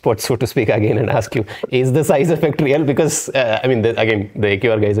hotspot, so to speak, again and ask you, is the size effect real? Because, again, the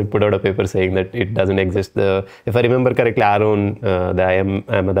AQR guys had put out a paper saying that it doesn't exist. If I remember correctly, Aaron, the IIM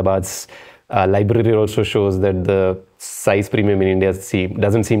Ahmedabad's library also shows that the size premium in India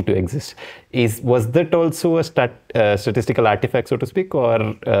doesn't seem to exist. Was that also a statistical artifact, so to speak,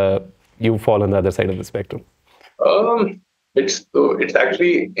 or you fall on the other side of the spectrum? It's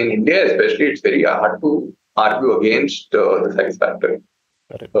actually, in India especially, it's very hard to argue against the size factor,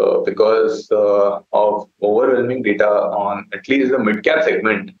 because of overwhelming data on at least the mid-cap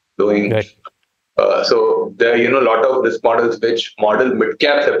segment doing. Right. So there are a lot of risk models which model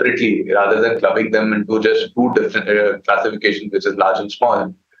mid-cap separately rather than clubbing them into just two different classifications, which is large and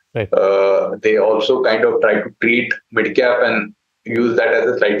small. Right. They also kind of try to treat mid-cap and use that as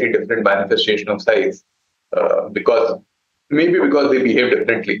a slightly different manifestation of size, because they behave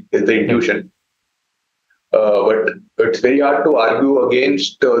differently, is the intuition. But it's very hard to argue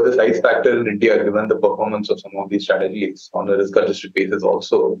against the size factor in India, given the performance of some of these strategies on a risk-adjusted basis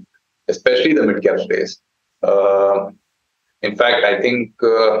also, especially the mid-cap space. In fact, I think,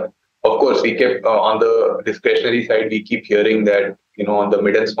 of course, we kept on the discretionary side, we keep hearing that, on the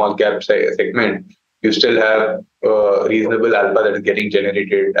mid and small cap segment, you still have reasonable alpha that is getting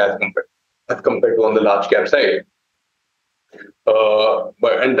generated as compared to on the large cap side.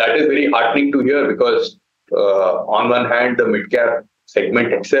 And that is very heartening to hear, because on one hand, the mid-cap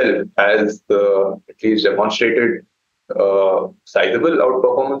segment itself has at least demonstrated sizable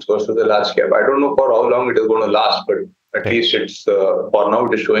outperformance versus the large cap. I don't know for how long it is going to last, but at least it's for now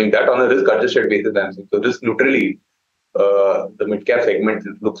it is showing that on a risk-adjusted basis. So risk neutrally, the mid-cap segment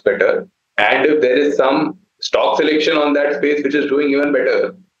looks better. And if there is some stock selection on that space which is doing even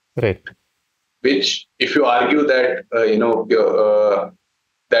better, Right. which if you argue that,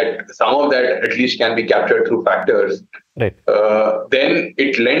 that some of that at least can be captured through factors, Right. then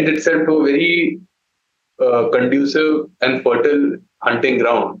it lends itself to a very conducive and fertile hunting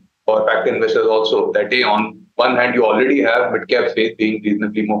ground for factor investors also. That on one hand, you already have mid-cap space being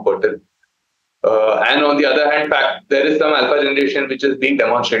reasonably more fertile. And on the other hand, there is some alpha generation which is being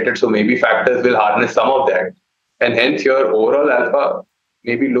demonstrated. So maybe factors will harness some of that. And hence your overall alpha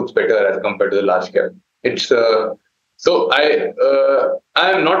maybe looks better as compared to the large cap. It's so I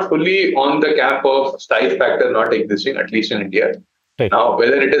am not fully on the camp of size factor not existing, at least in India. Right. Now,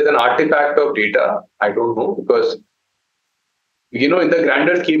 whether it is an artifact of data, I don't know, because in the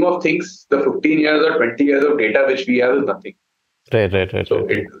grander scheme of things, the 15 years or 20 years of data which we have is nothing. Right.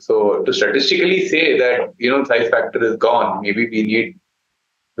 So to statistically say that size factor is gone, maybe we need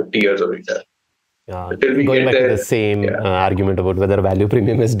 50 years of data. Going back to the same argument about whether value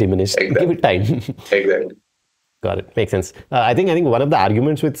premium is diminished. Exactly. Give it time. Exactly. Got it. Makes sense. I think one of the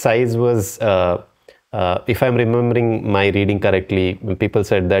arguments with size was, if I'm remembering my reading correctly, people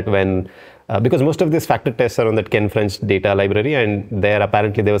said that when because most of these factor tests are on that Ken French data library, and there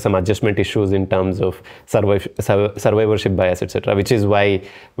apparently there were some adjustment issues in terms of survivorship bias, etc., which is why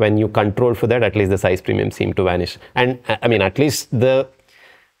when you control for that, at least the size premium seemed to vanish. And I mean, at least the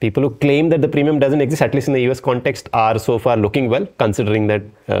people who claim that the premium doesn't exist, at least in the US context, are so far looking well, considering that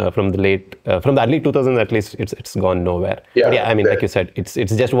from the early 2000s, at least it's gone nowhere. Yeah, but I mean, like you said, it's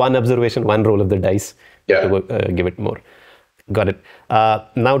just one observation, one roll of the dice to give it more. Got it.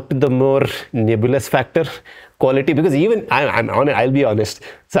 Now to the more nebulous factor, quality, because even I'll be honest,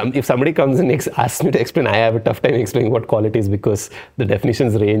 if somebody comes and asks me to explain, I have a tough time explaining what quality is, because the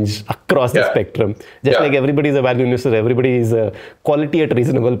definitions range across the spectrum. Just like everybody is a value investor, everybody is a quality at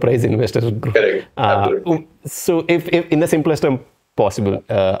reasonable price investor. Correct. So if in the simplest term possible,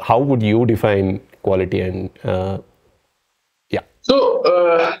 how would you define quality? And So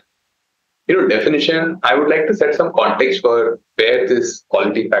definition, I would like to set some context for where this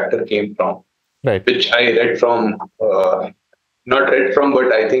quality factor came from. Right. Which I read from, not read from,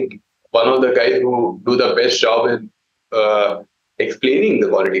 but I think one of the guys who do the best job in explaining the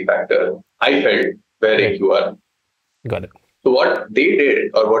quality factor, I felt, where you are. Got it. So what they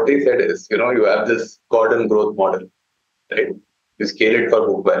did, or what they said is, you have this Gordon growth model, right? You scale it for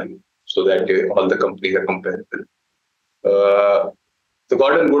book value so that all the companies are comparable. The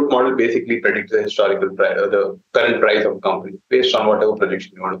Gordon growth model basically predicts the historical price, the current price of company based on whatever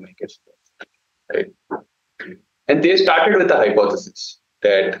prediction you want to make it. Right? And they started with the hypothesis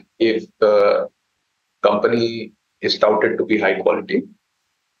that if the company is touted to be high quality,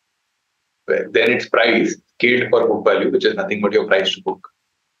 then its price scaled for book value, which is nothing but your price to book,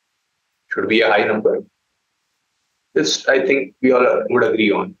 should be a high number. This, I think, we all would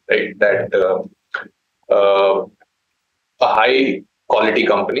agree on, right? That a high quality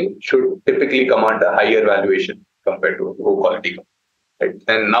company should typically command a higher valuation compared to a low quality company. Right?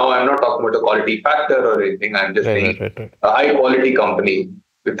 And now I'm not talking about the quality factor or anything. I'm just saying a high quality company.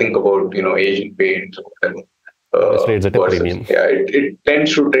 We think about Asian Paints or whatever. It trades at a premium. Yeah, it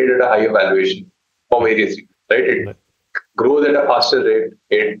tends to trade at a higher valuation for various reasons. Right? It grows at a faster rate.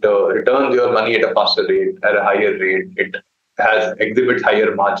 It returns your money at a faster rate, at a higher rate. It exhibits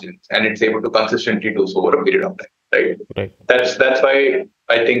higher margins, and it's able to consistently do so over a period of time. Right. That's why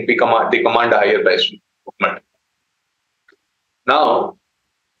I think they command a higher price movement. Now,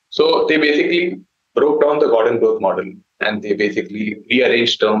 so they basically broke down the Gordon growth model, and they basically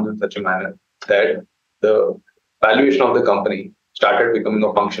rearranged terms in such a manner that the valuation of the company started becoming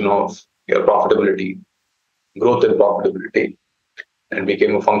a function of your profitability, growth in profitability, and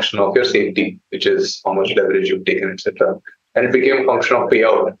became a function of your safety, which is how much leverage you've taken, etc. And it became a function of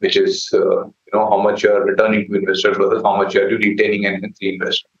payout, which is how much you're returning to investors versus how much you're retaining and hence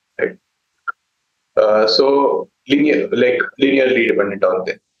reinvesting. Right? So linearly dependent on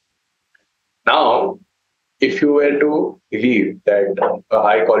them. Now, if you were to believe that a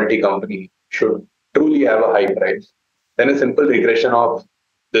high quality company should truly have a high price, then a simple regression of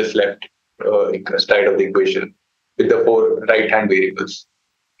this left side of the equation with the 4 right-hand variables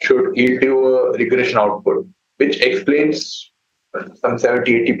should yield you a regression output, which explains some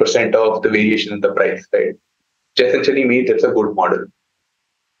 70-80% of the variation in the price, right? Which essentially means it's a good model.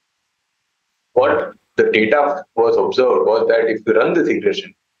 What the data was observed was that if you run this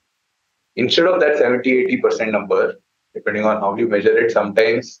regression, instead of that 70-80% number, depending on how you measure it,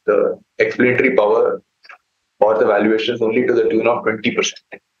 sometimes the explanatory power or the valuation is only to the tune of 20%.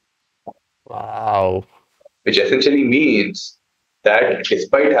 Wow. which essentially means that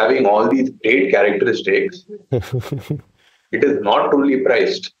despite having all these great characteristics, it is not truly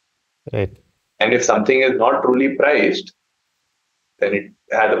priced. Right. And if something is not truly priced, then it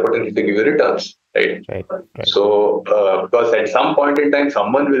has the potential to give you returns, right? Right. Right. So, because at some point in time,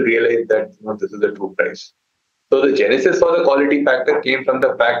 someone will realize that this is the true price. So the genesis for the quality factor came from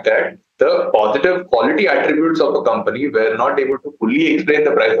the fact that the positive quality attributes of a company were not able to fully explain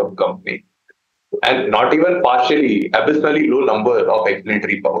the price of a company, and not even partially, abysmally low number of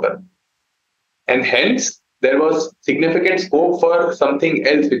explanatory power. And hence, there was significant scope for something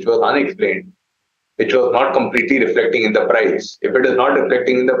else which was unexplained, which was not completely reflecting in the price. If it is not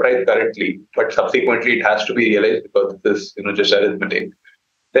reflecting in the price currently, but subsequently it has to be realized because this is just arithmetic,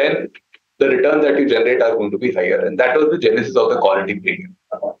 then the returns that you generate are going to be higher. And that was the genesis of the quality premium.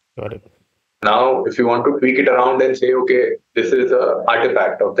 Got it. Now, if you want to tweak it around and say, okay, this is an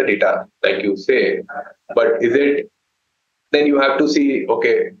artifact of the data, like you say, but is it, then you have to see,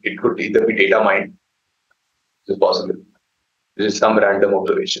 okay, it could either be data mined, which is possible. This is some random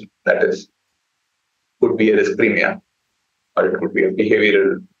observation, that is, could be a risk premium, or it could be a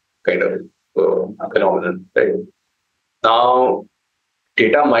behavioral kind of phenomenon, right? Now,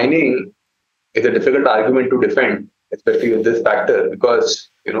 data mining is a difficult argument to defend, especially with this factor, because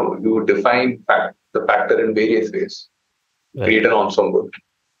you define the factor in various ways. Right. Create an ensemble.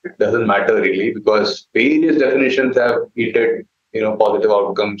 It doesn't matter really because various definitions have yielded positive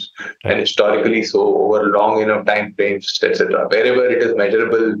outcomes, Right. and historically so over long enough time frames, etc. Wherever it is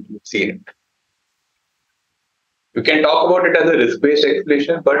measurable, you've seen it. You can talk about it as a risk-based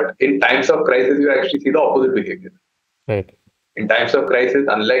explanation, but in times of crisis, you actually see the opposite behavior. Right. In times of crisis,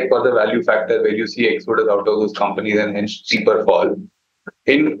 unlike for the value factor where you see exodus out of those companies and hence cheaper fall,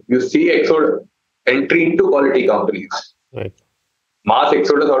 you see entry into quality companies. Right. Mass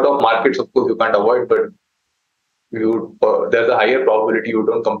exodus out of markets, of course, you can't avoid, but there's a higher probability you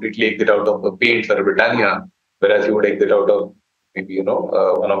don't completely exit out of the Paints or Britannia, whereas you would exit out of maybe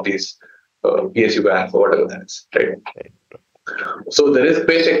one of these PSU banks or whatever that is, right? Right. So the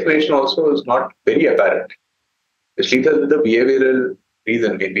risk-based explanation also is not very apparent. It leaves us with the behavioral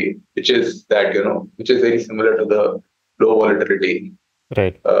reason maybe, which is that, which is very similar to the low volatility.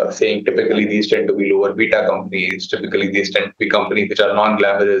 Right. Saying typically these tend to be lower beta companies, typically these tend to be companies which are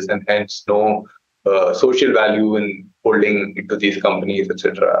non-glamorous and hence no social value in holding into these companies,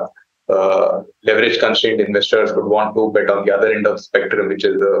 etc. Leverage constrained investors would want to bet on the other end of the spectrum, which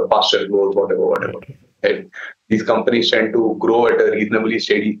is the faster growth, whatever. Right? These companies tend to grow at a reasonably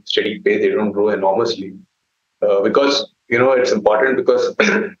steady pace. They don't grow enormously. Because it's important because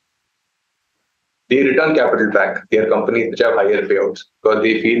they return capital back. They are companies which have higher payouts because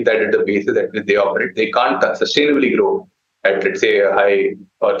they feel that at the basis at which they operate, they can't sustainably grow at, let's say, a high,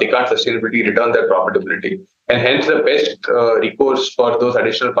 or they can't sustainably return their profitability. And hence the best recourse for those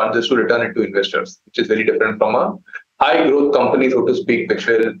additional funds is to return it to investors, which is very different from a high growth company, so to speak, which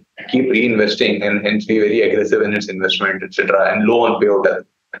will keep reinvesting and hence be very aggressive in its investment, etc., and low on payout,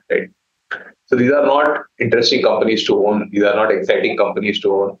 right? So these are not interesting companies to own. These are not exciting companies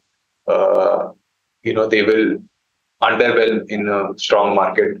to own. They will underwhelm in a strong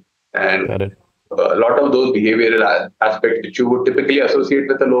market. And a lot of those behavioral aspects which you would typically associate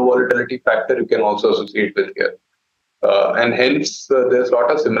with a low volatility factor, you can also associate with here. And hence, there's a lot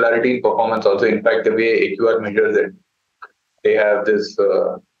of similarity in performance also. In fact, the way AQR measures it, they have this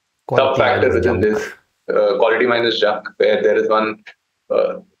sub-factor within this quality minus junk, where there is one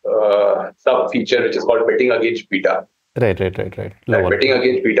sub-feature which is called betting against beta. Right. Betting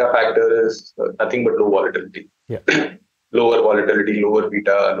against beta factor is nothing but low volatility. Yeah. Lower volatility, lower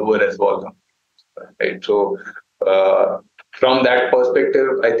beta, lower S-vol. Right. So, from that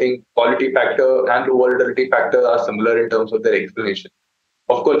perspective, I think quality factor and low volatility factor are similar in terms of their explanation.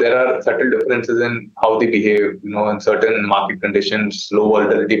 Of course, there are subtle differences in how they behave. In certain market conditions, low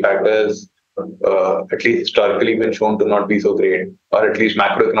volatility factors, at least historically, been shown to not be so great, or at least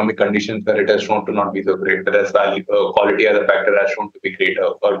macroeconomic conditions where it has shown to not be so great, whereas quality as a factor has shown to be greater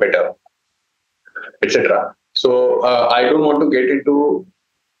or better, etc. So I don't want to get into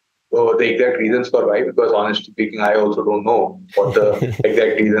the exact reasons for why, because honestly speaking, I also don't know what the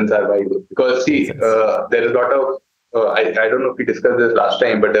exact reasons are why. Because see, there is a lot of I don't know if we discussed this last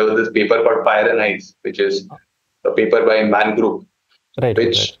time, but there was this paper called Fire and Ice, which is a paper by Man Group,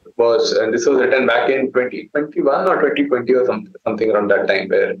 which was, and this was written back in 2021 or 2020 or something around that time,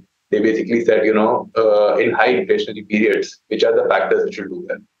 where they basically said, in high inflationary periods, which are the factors which will do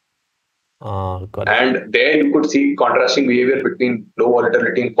well. And there you could see contrasting behavior between low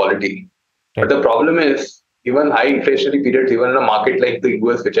volatility and quality. Right. But the problem is even high inflationary periods, even in a market like the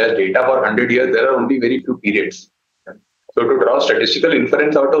US, which has data for 100 years, there are only very few periods. So to draw statistical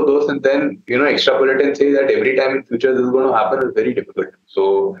inference out of those and then, extrapolate and say that every time in future this is going to happen is very difficult.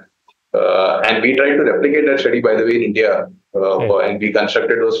 So, and we tried to replicate that study, by the way, in India, and we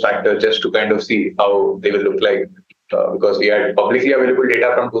constructed those factors just to kind of see how they will look like, because we had publicly available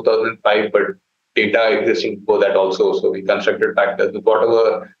data from 2005, but data existing before that also. So we constructed factors with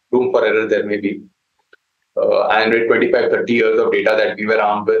whatever room for error there may be. And with 25, 30 years of data that we were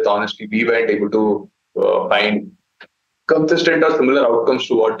armed with, honestly, we weren't able to find consistent or similar outcomes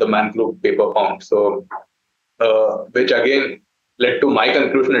to what the Man Group paper found. So, which again led to my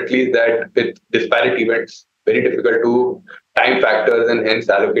conclusion, at least, that with disparate events, very difficult to time factors and hence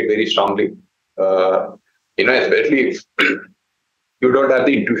allocate very strongly. Especially if you don't have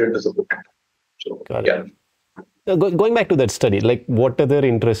the intuition to support it. So, yeah. Going back to that study, like what other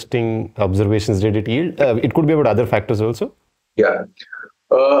interesting observations did it yield? It could be about other factors also. Yeah.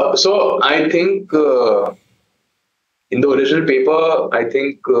 So I think in the original paper, I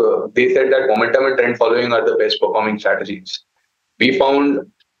think they said that momentum and trend following are the best performing strategies. We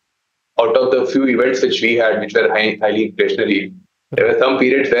found out of the few events which we had, which were highly inflationary, there were some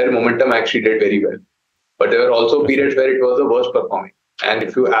periods where momentum actually did very well. But there were also periods where it was the worst performing. And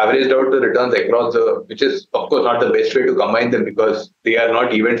if you averaged out the returns across which is of course not the best way to combine them because they are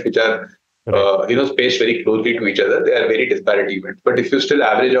not events which are, spaced very closely to each other. They are very disparate events. But if you still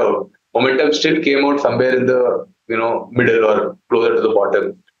average out, momentum still came out somewhere in the, middle or closer to the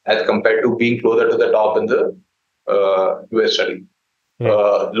bottom as compared to being closer to the top in the US study.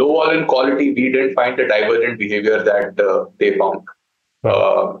 Low vol and quality, we didn't find the divergent behavior that they found.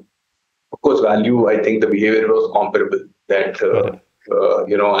 Of course, value, I think the behavior was comparable. That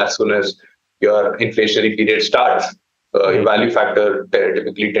as soon as your inflationary period starts, your value factor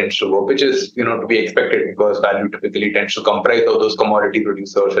typically tends to go, which is to be expected because value typically tends to comprise of those commodity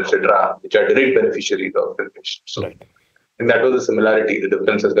producers, etc., which are direct beneficiaries of inflation. So, and that was the similarity. The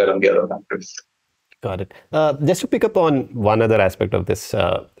differences were on the other factors. Got it. Just to pick up on one other aspect of this,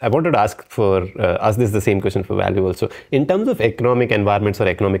 I wanted to ask this the same question for value also. In terms of economic environments or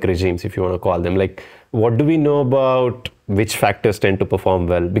economic regimes, if you want to call them, like what do we know about which factors tend to perform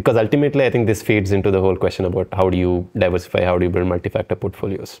well? Because ultimately, I think this feeds into the whole question about how do you diversify, how do you build multi-factor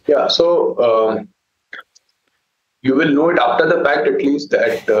portfolios? Yeah, so you will know it after the fact, at least,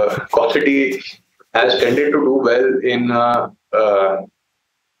 that quality has tended to do well in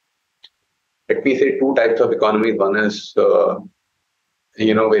let me say two types of economies. One is,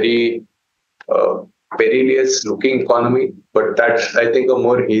 very perilous looking economy, but that's, I think, a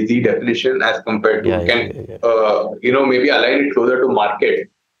more hazy definition as compared to maybe align it closer to market.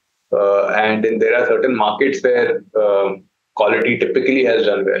 And then there are certain markets where quality typically has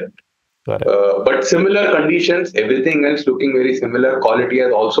done well. But similar conditions, everything else looking very similar, quality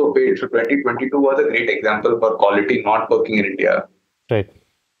has also failed. So 2022 was a great example for quality not working in India. Right.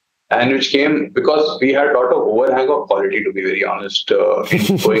 And which came because we had a lot of overhang of quality, to be very honest,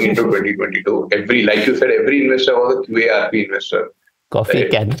 going into 2022. Like you said, every investor was a QARP investor. Coffee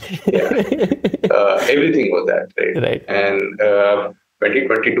can. Everything was that, right? And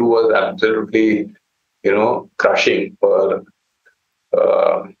 2022 was absolutely, crushing for.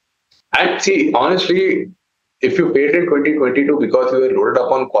 And see, honestly, if you paid in 2022 because you were loaded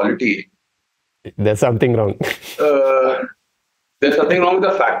up on quality, there's something wrong. There's something wrong with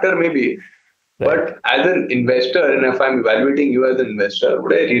the factor, maybe. But as an investor, and if I'm evaluating you as an investor,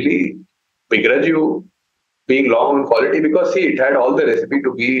 would I really begrudge you being long on quality? Because see, it had all the recipe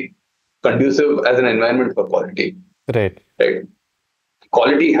to be conducive as an environment for quality. Right.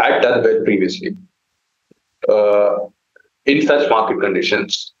 Quality had done well previously in such market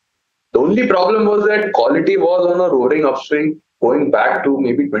conditions. The only problem was that quality was on a roaring upswing going back to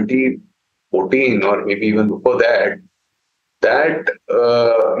maybe 2014 or maybe even before that.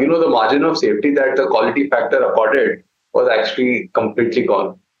 The margin of safety that the quality factor accorded was actually completely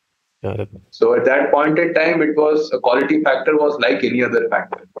gone. So at that point in time, it was a quality factor was like any other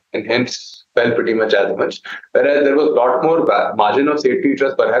factor and hence fell pretty much as much. Whereas there was a lot more margin of safety which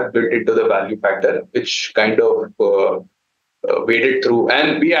was perhaps built into the value factor, which kind of waded through.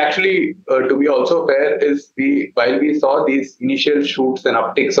 And we actually, to be also fair, while we saw these initial shoots and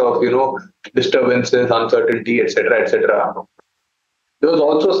upticks of, disturbances, uncertainty, etc., there was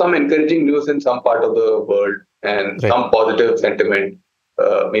also some encouraging news in some part of the world and some positive sentiment,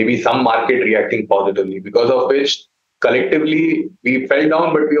 maybe some market reacting positively, because of which collectively we fell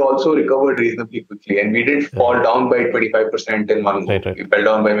down, but we also recovered reasonably quickly. And we didn't fall down by 25% in one go. Right. We fell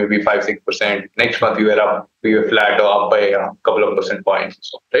down by maybe 5-6%. Next month we were up, we were flat or up by a couple of percent points.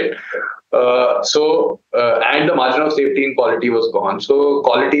 So, right. And the margin of safety in quality was gone. So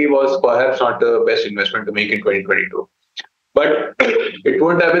quality was perhaps not the best investment to make in 2022. But it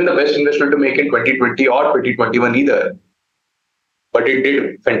wouldn't have been the best investment to make in 2020 or 2021 either. But it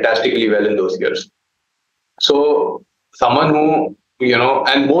did fantastically well in those years. So someone who,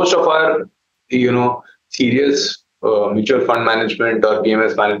 and most of our, serious mutual fund management or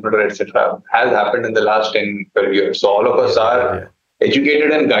PMS management or etc. has happened in the last 10, 12 years. So all of us are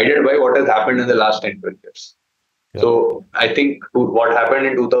educated and guided by what has happened in the last 10, 12 years. Yeah. So I think what happened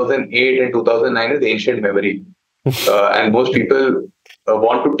in 2008 and 2009 is ancient memory. And most people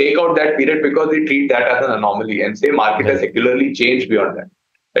want to take out that period because they treat that as an anomaly and say market has secularly changed beyond that.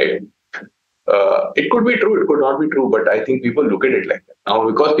 Right? It could be true, it could not be true, but I think people look at it like that. Now,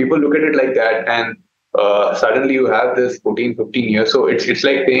 because people look at it like that and suddenly you have this 14, 15 years. So it's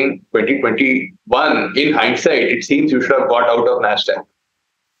like saying 2021, in hindsight, it seems you should have got out of NASDAQ.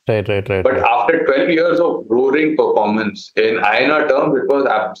 Right. But after 12 years of roaring performance, in INR terms, it was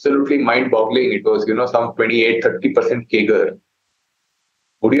absolutely mind-boggling. It was, some 28-30% CAGR.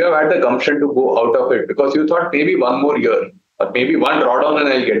 Would you have had the gumption to go out of it? Because you thought maybe one more year, or maybe one drawdown and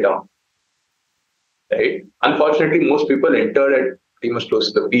I'll get down. Right? Unfortunately, most people entered at pretty much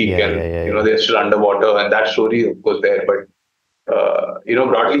close to the peak, they're still underwater, and that story was there. But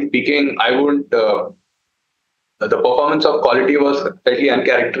broadly speaking, I wouldn't. The performance of quality was fairly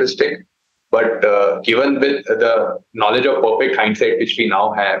uncharacteristic, but given with the knowledge of perfect hindsight which we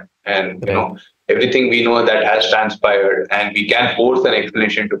now have, and everything we know that has transpired, and we can force an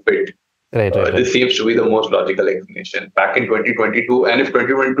explanation to fit. This seems to be the most logical explanation. Back in 2022, and if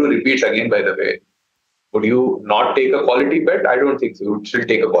 2022 repeats again, by the way, would you not take a quality bet? I don't think so. You would still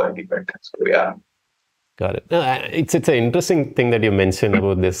take a quality bet. So, yeah. Got it. No, it's an interesting thing that you mentioned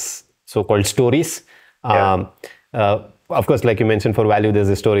about this so-called stories. Of course, like you mentioned, for value, there's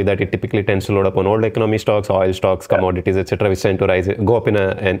a story that it typically tends to load up on old economy stocks, oil stocks, commodities, etc., which tend to go up in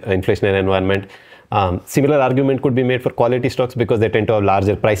an inflationary environment. Similar argument could be made for quality stocks because they tend to have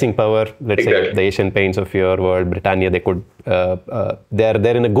larger pricing power. Let's say the Asian Paints of your world, Britannia, they could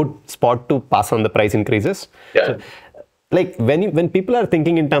they're in a good spot to pass on the price increases. So, like when people are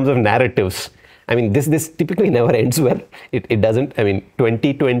thinking in terms of narratives, I mean, this typically never ends well. It doesn't. I mean,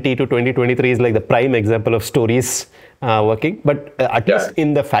 2020 to 2023 is like the prime example of stories working. But at least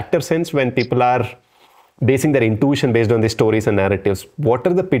in the factor sense, when people are basing their intuition based on the stories and narratives, what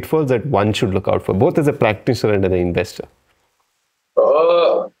are the pitfalls that one should look out for, both as a practitioner and as an investor?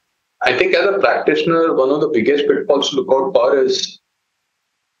 I think as a practitioner, one of the biggest pitfalls to look out for is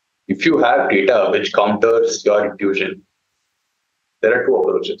if you have data which counters your intuition, there are two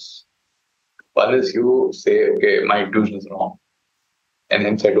approaches. One is you say, okay, my intuition is wrong, and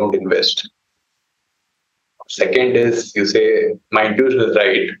hence I don't invest. Second is you say, my intuition is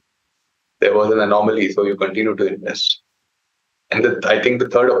right. There was an anomaly, so you continue to invest. And I think the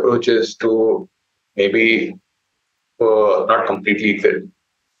third approach is to maybe not completely fill,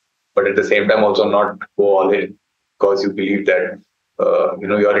 but at the same time also not go all in because you believe that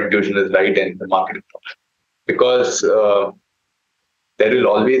your intuition is right and the market is wrong. Because there will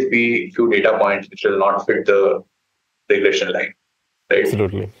always be few data points which will not fit the regression line. Right?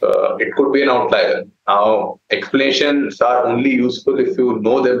 Absolutely. It could be an outlier. Now, explanations are only useful if you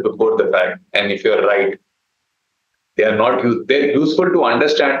know them before the fact, and if you're right. They are not they're useful to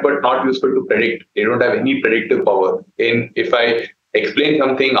understand, but not useful to predict. They don't have any predictive power. If I explain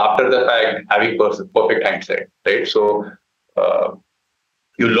something after the fact, having perfect hindsight, right? So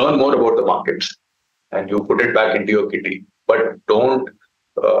you learn more about the markets and you put it back into your kitty, but don't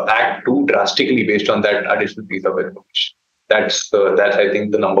act too drastically based on that additional piece of information. That's I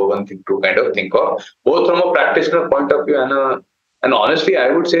think the number one thing to kind of think of, both from a practitioner point of view and honestly,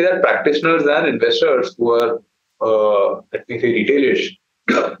 I would say that practitioners and investors who are let me say retailish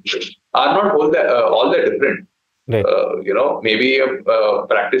are not all that different. Right. Maybe a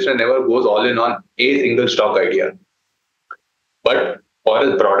practitioner never goes all in on a single stock idea, but for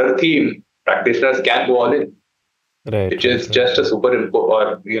a broader theme, practitioners can go all in, which is just a superimpose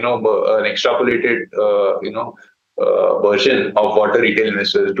or an extrapolated version of what a retail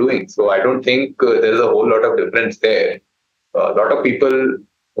investor is doing. So I don't think there's a whole lot of difference there. A lot of people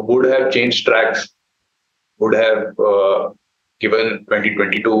would have changed tracks, would have given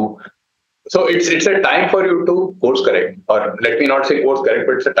 2022. So it's a time for you to course correct, or let me not say course correct,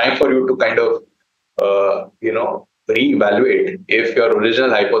 but it's a time for you to kind of reevaluate if your original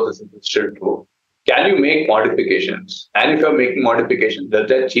hypothesis is still true. can you make modifications? And if you're making modifications, does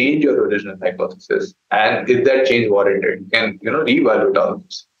that change your original hypothesis? And is that change warranted? You can, reevaluate all of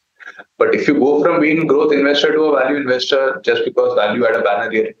this. But if you go from being growth investor to a value investor just because value had a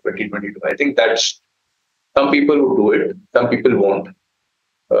banner year in 2022, I think that's some people will do it, some people won't.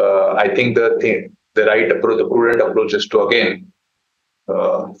 I think the right approach, the prudent approach is to again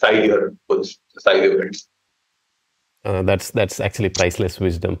side your bets. That's actually priceless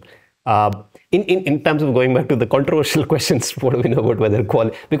wisdom. In terms of going back to the controversial questions, what do we know about whether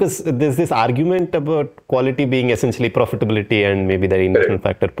quality? Because there's this argument about quality being essentially profitability and maybe the investment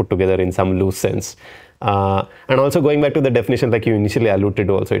factor put together in some loose sense. And also going back to the definition, like you initially alluded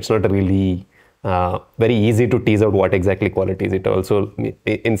to, also it's not really very easy to tease out what exactly quality is. It also,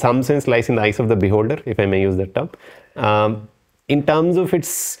 in some sense, lies in the eyes of the beholder, if I may use that term. In terms of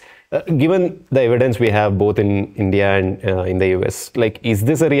its given the evidence we have both in India and in the US, like, is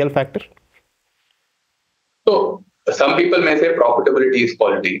this a real factor? So some people may say profitability is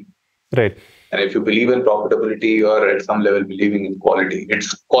quality. Right. And if you believe in profitability or at some level believing in quality,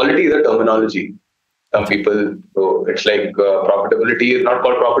 quality is a terminology. Some people, so it's like profitability is not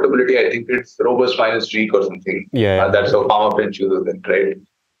called profitability. I think it's robust minus streak or something. Yeah. That's how Palmer Finch uses it, right?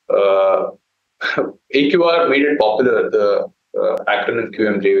 AQR made it popular, the acronym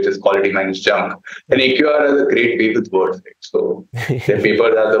QMJ, which is quality minus junk. And AQR has a great way with words. Right? So their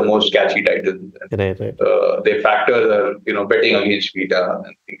papers have the most catchy titles. Right. Their factors are, betting against beta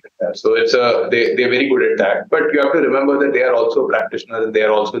and things like that. So they're very good at that. But you have to remember that they are also practitioners and they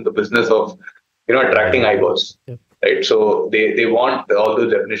are also in the business of attracting eyeballs. Yep. Right. So they want all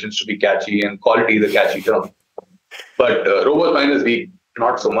those definitions to be catchy, and quality is a catchy term. But robust minus weak,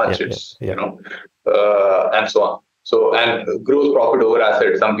 not so much. And so on. So, and gross profit over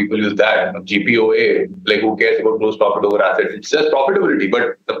asset, some people use that. GPOA, like who cares about gross profit over asset? It's just profitability.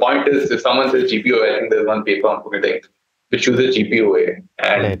 But the point is, if someone says GPOA, I think there's one paper I'm forgetting which uses GPOA.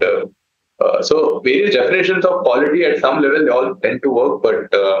 And so various definitions of quality at some level, they all tend to work,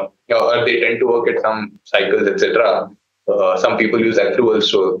 but or they tend to work at some cycles, etc. Some people use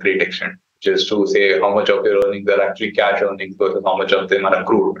accruals to a great extent, just to say how much of your earnings are actually cash earnings versus how much of them are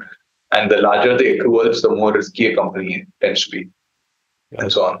accrued. And the larger the accruals, the more risky a company tends to be, and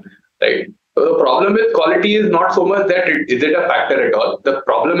so on. Right. So the problem with quality is not so much that is it a factor at all. The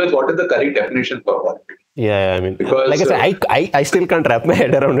problem is what is the correct definition for quality. Yeah, I mean, because, like I said, I still can't wrap my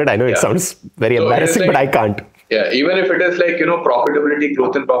head around it. I know it sounds very embarrassing, but I can't. Yeah, even if it is like, profitability,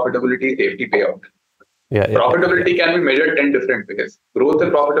 growth and profitability, safety payout. Profitability can be measured 10 different ways. Growth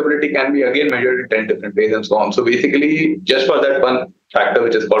and profitability can be again measured in 10 different ways and so on. So basically, just for that one factor,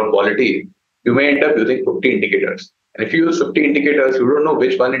 which is called quality, you may end up using 50 indicators. And if you use 50 indicators, you don't know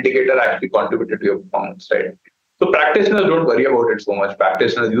which one indicator actually contributed to your performance, right? So practitioners don't worry about it so much.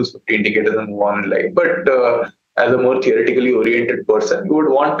 Practitioners use 50 indicators and move on in life. But as a more theoretically oriented person, you would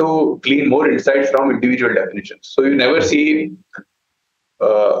want to glean more insights from individual definitions. So you never see,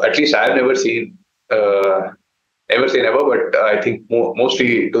 at least I have never seen, never say never, but I think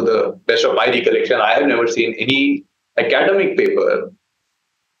mostly to the best of my recollection, I have never seen any academic paper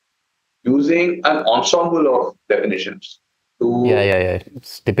using an ensemble of definitions to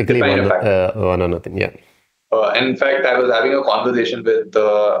It's typically one or nothing. Yeah. And in fact, I was having a conversation with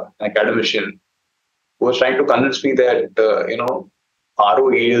an academician who was trying to convince me that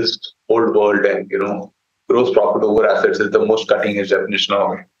ROE is old world and gross profit over assets is the most cutting edge definition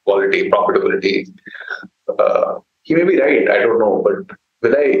of quality, profitability. He may be right, I don't know, but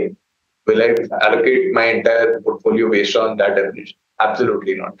will I allocate my entire portfolio based on that definition?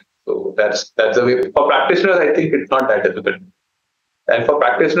 Absolutely not. So that's the way. For practitioners, I think it's not that difficult. And for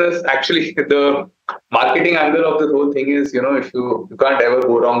practitioners, actually, the marketing angle of this whole thing is, if you can't ever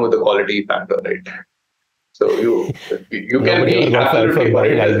go wrong with the quality factor, right? So you can be absolutely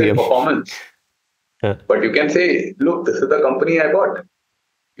worried with the performance. But you can say, look, this is the company I bought.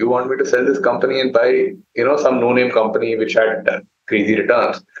 You want me to sell this company and buy, some no-name company which had crazy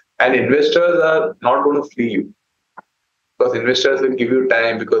returns. And investors are not going to flee you. Because investors will give you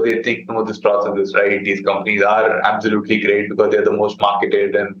time because they think, no, this process is right. These companies are absolutely great because they're the most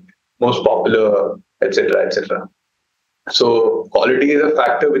marketed and most popular, etc., etc. So quality is a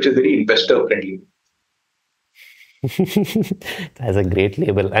factor which is very investor friendly. That's a great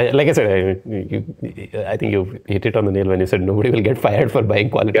label. Like I said, I think you hit it on the nail when you said nobody will get fired for buying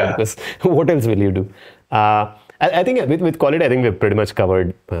quality because what else will you do? I think with quality, I think we've pretty much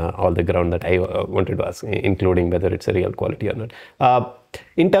covered all the ground that I wanted to ask, including whether it's a real quality or not.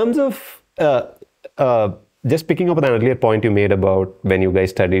 In terms of just picking up on an earlier point you made about when you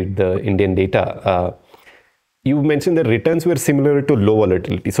guys studied the Indian data, you mentioned the returns were similar to low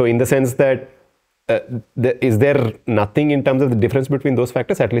volatility. So in the sense that is there nothing in terms of the difference between those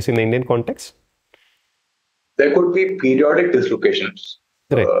factors, at least in the Indian context? There could be periodic dislocations.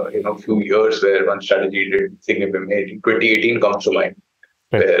 Right. Few years where one strategy did significantly. 2018 comes to mind,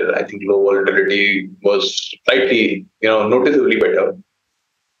 Right. where I think low volatility was slightly, noticeably better.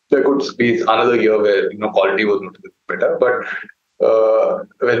 There could be another year where quality was noticeably better, but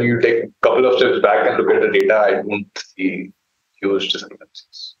when you take a couple of steps back and look at the data, I don't see huge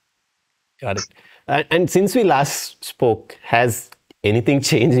discrepancies. Got it. And since we last spoke, has anything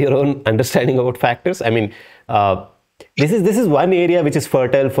changed your own understanding about factors? I mean, this is one area which is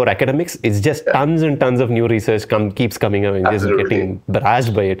fertile for academics. It's just tons and tons of new research keeps coming up and just getting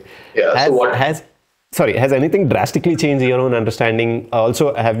barraged by it. Yeah. Has anything drastically changed your own understanding?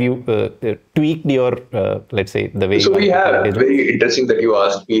 Also, have you tweaked your, let's say, the way? So we have, very interesting that you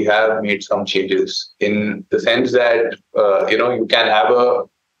asked, we have made some changes in the sense that, you can have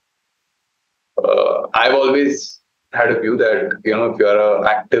I've always had a view that, if you're an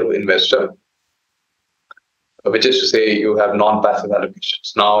active investor, which is to say you have non-passive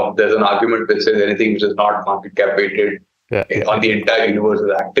allocations. Now, there's an argument which says anything which is not market cap weighted on the entire universe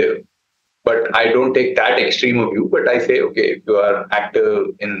is active. But I don't take that extreme of view, but I say, okay, if you are active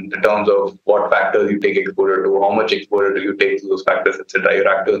in the terms of what factors you take exposure to, how much exposure do you take to those factors, etc., you're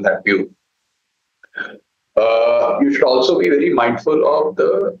active in that view. You should also be very mindful of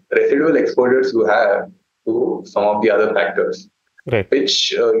the residual exposures you have to some of the other factors,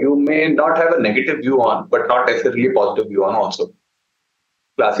 which you may not have a negative view on, but not necessarily a positive view on also.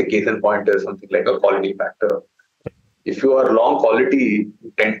 Classic case in point is something like a quality factor. If you are long quality,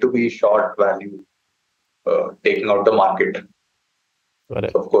 you tend to be short value, taking out the market.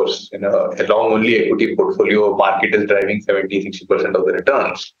 So of course, in a long only equity portfolio, market is driving 70-60% of the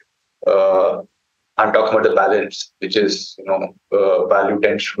returns. I'm talking about the balance, which is, value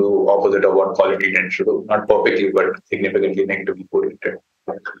tends to do opposite of what quality tends to do. Not perfectly, but significantly negatively correlated.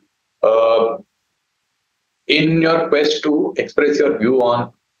 In your quest to express your view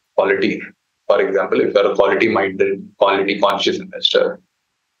on quality, for example, if you're a quality-minded, quality-conscious investor,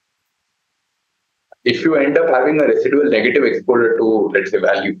 if you end up having a residual negative exposure to, let's say,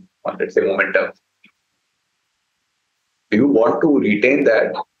 value, or let's say momentum, do you want to retain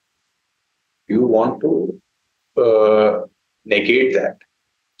that? Do you want to negate that,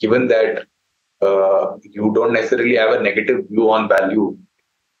 given that you don't necessarily have a negative view on value,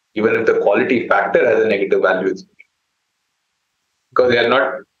 even if the quality factor has a negative value? Because they are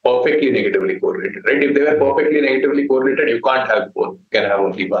not perfectly negatively correlated, right? If they were perfectly negatively correlated, you can't have both. You can have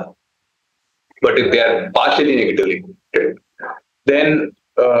only one. But if they are partially negatively correlated, then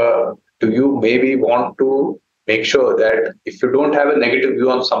do you maybe want to make sure that if you don't have a negative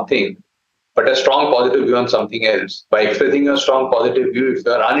view on something, but a strong positive view on something else, by expressing a strong positive view, if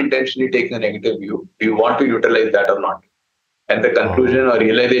you are unintentionally taking a negative view, do you want to neutralize that or not? And the conclusion or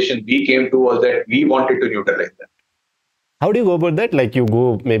realization we came to was that we wanted to neutralize that. How do you go about that? Like you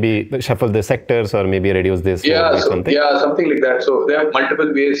go maybe shuffle the sectors or maybe reduce this? Something like that. So there are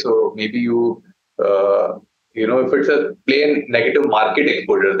multiple ways. So maybe you, if it's a plain negative market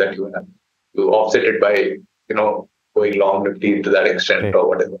exposure that you have, you offset it by, going long Nifty to that extent or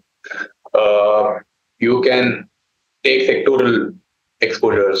whatever. You can take sectoral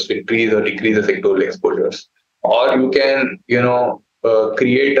exposures, increase or decrease the sectoral exposures, or you can,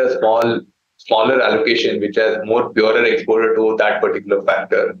 create a smaller allocation which has more purer exposure to that particular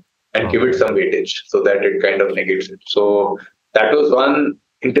factor and give it some weightage so that it kind of negates it. So that was one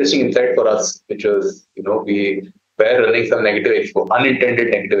interesting insight for us, which was, we were running some unintended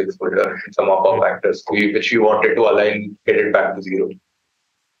negative exposure in some of our factors, which we wanted to align, get it back to zero.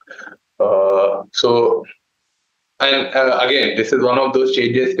 Again, this is one of those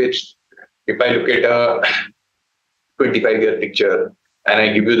changes which, if I look at a 25-year picture and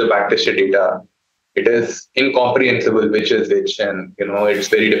I give you the backtested data, it is incomprehensible which is which, and it's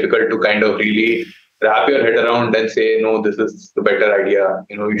very difficult to kind of really wrap your head around and say, no, this is the better idea.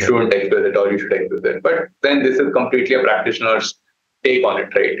 You shouldn't express it or you should express it. But then this is completely a practitioner's take on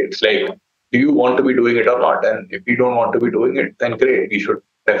it, right? It's like, do you want to be doing it or not? And if you don't want to be doing it, then great. We should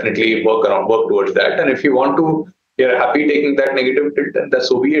definitely work towards that. And if you want to, you're happy taking that negative tilt, then that's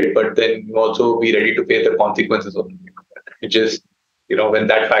so be it. But then you also be ready to face the consequences of it, which is, when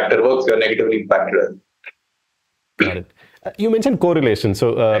that factor works, you're negatively impacted. Got it. You mentioned correlation.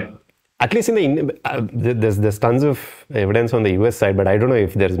 So at least in there's tons of evidence on the US side, but I don't know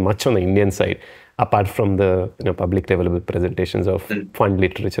if there's much on the Indian side, apart from the publicly available presentations of fund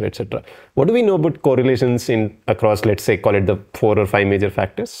literature, etc. What do we know about correlations across, let's say, call it the 4 or 5 major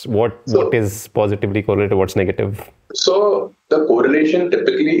factors? What is positively correlated? What's negative? So the correlation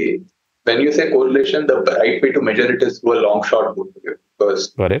typically when you say correlation, the right way to measure it is through a long short portfolio.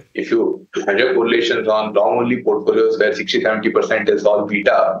 Because if you measure correlations on long only portfolios where 60-70% is all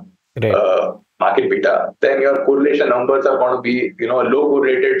beta, market beta, then your correlation numbers are going to be, low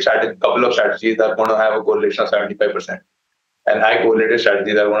correlated strategy, couple of strategies are going to have a correlation of 75%. And high correlated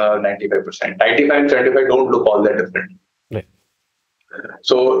strategies are going to have 95%. 95 and 75 don't look all that different. Right.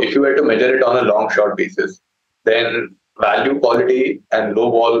 So if you were to measure it on a long short basis, then value, quality, and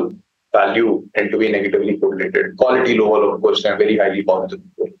low vol value tend to be negatively correlated. Quality, low vol, of course, are very highly positively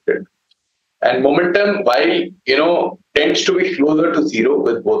correlated. And momentum, while tends to be closer to zero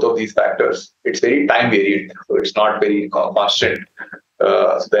with both of these factors, it's very time variant, so it's not very constant.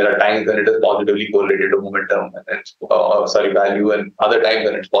 So there are times when it is positively correlated to momentum, and value, and other times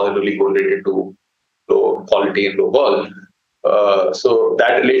when it's positively correlated to low quality and low vol. So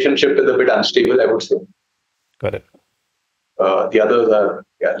that relationship is a bit unstable, I would say. Got it. The others are,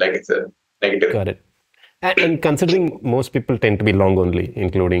 like it's a negative. Got it. And considering most people tend to be long only,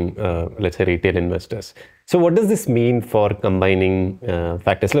 including, let's say, retail investors. So what does this mean for combining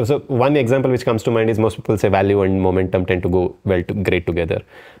factors? So one example which comes to mind is most people say value and momentum tend to go great together.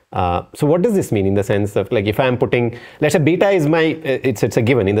 So what does this mean in the sense of, like, if I'm putting, let's say beta is it's a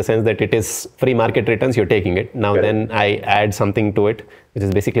given in the sense that it is free market returns, you're taking it. Now then I add something to it, which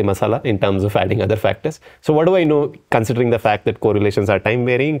is basically masala in terms of adding other factors. So what do I know, considering the fact that correlations are time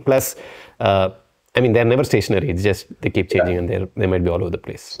varying, plus they're never stationary. It's just they keep changing and they might be all over the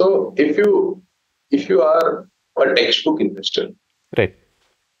place. So if you are a textbook investor, right,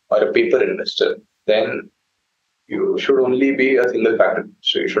 or a paper investor, then you should only be a single factor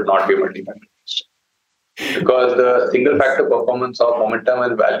investor. You should not be a multi-factor investor, because the single factor performance of momentum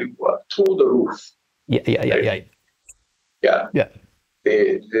and value are through the roof. Yeah.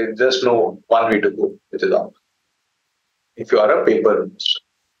 They just know one way to go, which is up. If you are a paper investor.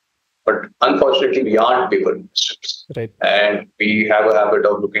 But unfortunately, we aren't paper investors. Right. And we have a habit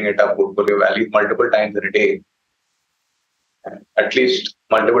of looking at our portfolio values multiple times in a day. At least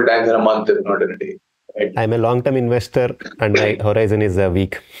multiple times in a month, if not in a day. Right? I'm a long-term investor and my horizon is a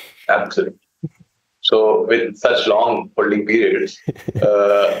week. Absolutely. So with such long holding periods, it's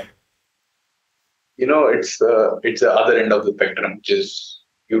the other end of the spectrum, which is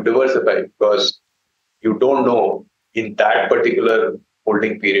you diversify because you don't know in that particular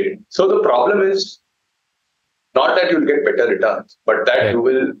holding period. So the problem is not that you'll get better returns, but that you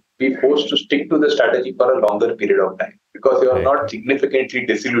will be forced to stick to the strategy for a longer period of time because you are not significantly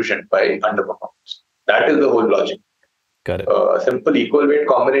disillusioned by underperformance. That is the whole logic. Got it. Simple equal weight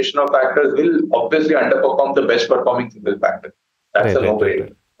combination of factors will obviously underperform the best performing single factor. That's a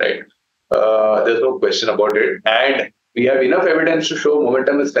no-brainer, right? There's no question about it. And we have enough evidence to show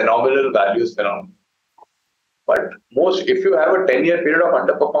momentum is phenomenal, value is phenomenal. But if you have a 10-year period of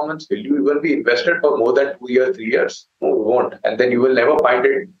underperformance, will you even be invested for more than 2 years, 3 years? No, you won't. And then you will never find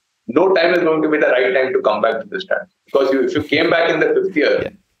it. No time is going to be the right time to come back to this time. Because if you came back in the 5th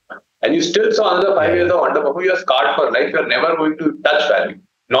year and you still saw another 5 years of underperformance, you're scarred for life. You're never going to touch value.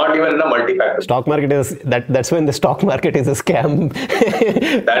 Not even in a multi-factor. Stock market is, that's when the stock market is a scam.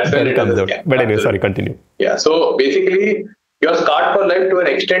 That's when it comes out. But anyway, sorry, continue. Yeah, so basically, you're scarred for life to an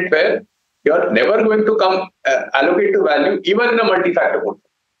extent where you're never going to allocate to value, even in a multi-factor portfolio.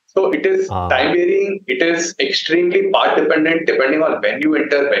 So it is time varying, it is extremely part dependent, depending on when you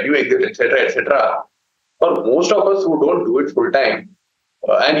enter, when you exit, etc., etc. For most of us who don't do it full time,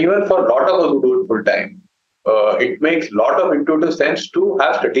 and even for a lot of us who do it full time, it makes a lot of intuitive sense to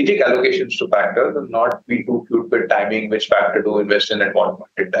have strategic allocations to factors and not be too cute with timing, which factor to invest in at what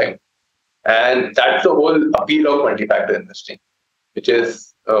point in time. And that's the whole appeal of multi-factor investing, which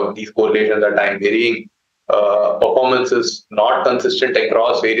is these correlations are time varying. Performance is not consistent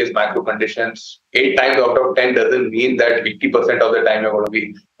across various macro conditions. 8 times out of 10 doesn't mean that 80% of the time you're going to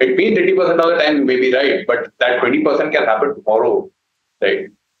be. It means 80% of the time you may be right, but that 20% can happen tomorrow, right?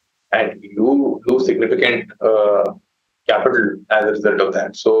 And you lose significant capital as a result of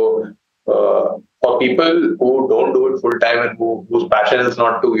that. So for people who don't do it full time and whose passion is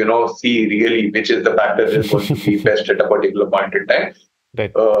not to see really which is the factor that is going to be best at a particular point in time,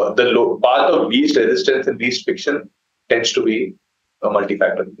 right. The path of least resistance and least friction tends to be a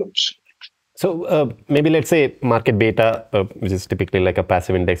multi-factor approach. So maybe let's say market beta, which is typically like a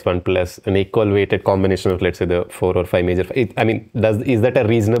passive index fund plus an equal weighted combination of, let's say, the 4 or 5 major. Is that a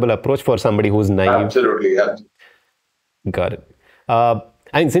reasonable approach for somebody who's naive? Absolutely, yeah. Got it.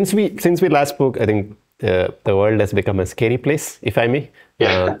 And since we last spoke, I think the world has become a scary place, if I may.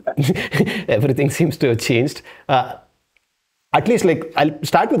 Everything seems to have changed. At least, I'll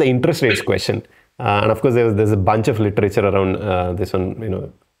start with the interest rates question. And of course, there's a bunch of literature around this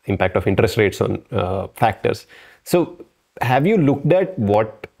one, impact of interest rates on factors. So have you looked at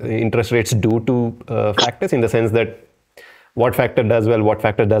what interest rates do to factors, in the sense that what factor does well, what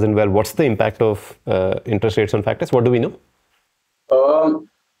factor doesn't well? What's the impact of interest rates on factors? What do we know?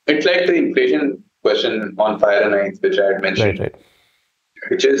 It's like the inflation question on fire and ice, which I had mentioned. Right.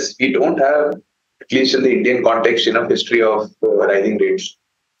 Which is, we don't have, at least in the Indian context, enough history of rising rates.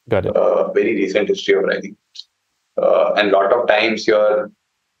 Got it. Very recent history of rising rates. And a lot of times your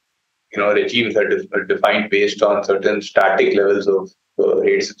regimes are defined based on certain static levels of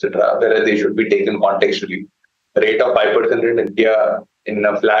rates, etc., whereas they should be taken contextually. The rate of 5% in India in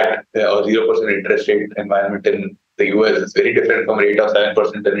a flat or 0% interest rate environment in the US is very different from rate of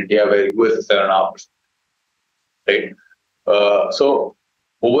 7% in India, where US is 7.5%. Right? So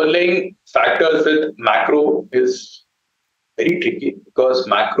overlaying factors with macro is very tricky, because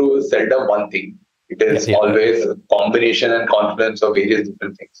macro is seldom one thing. It is always a combination and confluence of various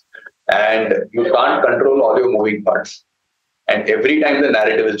different things. And you can't control all your moving parts. And every time the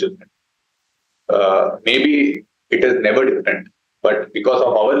narrative is different. Maybe it is never different, but because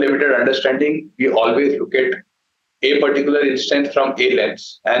of our limited understanding, we always look at a particular instance from a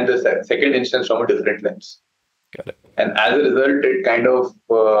lens and the second instance from a different lens. Got it. And as a result, it kind of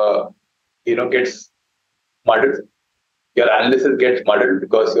gets muddled. Your analysis gets muddled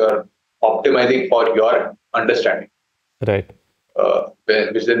because you're optimizing for your understanding. Right.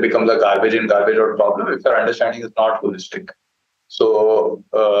 Which then becomes a garbage in, garbage out problem if your understanding is not holistic. So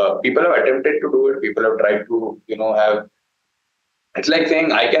people have attempted to do it. People have tried to, have. It's like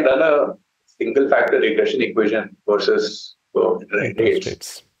saying I can run a single factor regression equation versus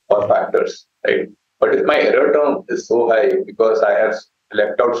rates or factors, right? But if my error term is so high because I have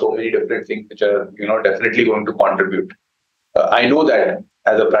left out so many different things which are, definitely going to contribute. I know that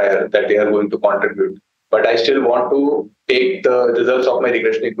as a prior that they are going to contribute, but I still want to take the results of my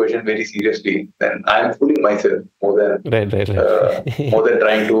regression equation very seriously, then I'm fooling myself more than more than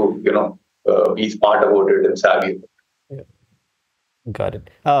trying to be smart about it and savvy. Yeah. Got it.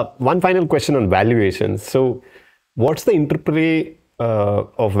 One final question on valuations. So, what's the interplay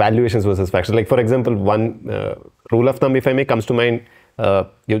of valuations versus factors? Like, for example, one rule of thumb, if I may, comes to mind.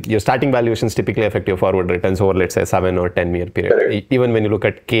 Your starting valuations typically affect your forward returns over, let's say, 7 or 10-year period. Correct. Even when you look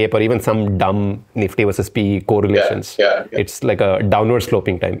at CAPE or even some dumb Nifty versus PE correlations, it's like a downward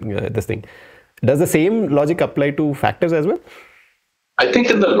sloping time, this thing. Does the same logic apply to factors as well? I think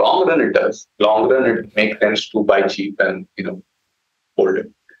in the long run it does. Long run it makes sense to buy cheap and hold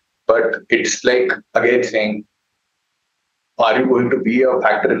it. But it's like, again, saying, are you going to be a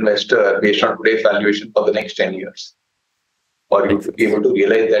factor investor based on today's valuation for the next 10 years? Or you will be able to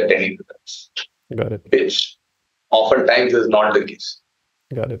realize that 10 returns. Got it. Which oftentimes is not the case.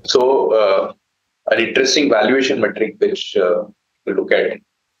 Got it. So an interesting valuation metric which we look at,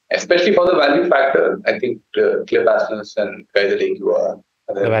 especially for the value factor, I think Cliff Asmus and guys like you are.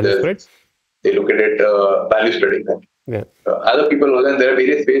 The value spread? They look at it value spreading. Yeah. Other people, then there are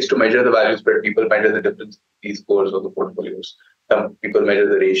various ways to measure the value spread. People measure the difference in these scores of the portfolios. Some people measure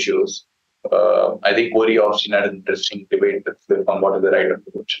the ratios. I think Corey Austin had an interesting debate with Cliff on what is the right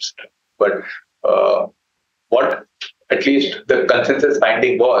approach. But what at least the consensus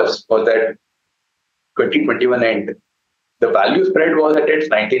finding was that 2021 end, the value spread was at its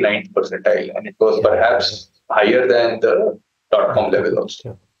 99th percentile, and it was perhaps higher than the .com level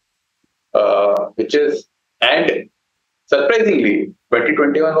also. Which is, and surprisingly,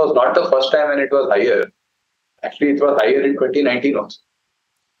 2021 was not the first time when it was higher. Actually, it was higher in 2019 also.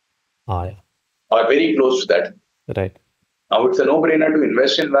 Or very close to that. Right. Now it's a no-brainer to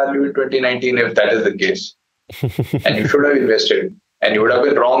invest in value in 2019 if that is the case. And you should have invested. And you would have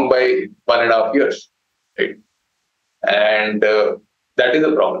been wrong by 1.5 years. Right? And that is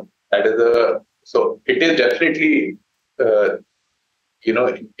a problem. So it is definitely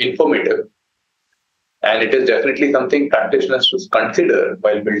informative. And it is definitely something practitioners should consider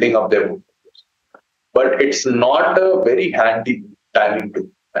while building up their portfolios. But it's not a very handy timing tool,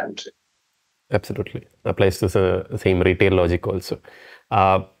 I would say. Absolutely. Applies to the same retail logic also.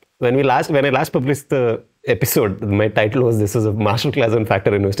 When I last published the episode, my title was, "This is a masterclass on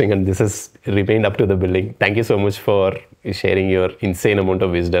factor investing," and this has remained up to the building. Thank you so much for sharing your insane amount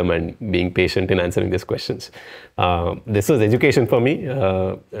of wisdom and being patient in answering these questions. This was education for me.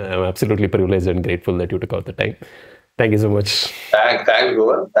 I'm absolutely privileged and grateful that you took out the time. Thank you so much. Thanks,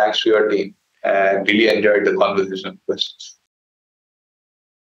 Rohan. Thanks to your team. And really enjoyed the conversation questions.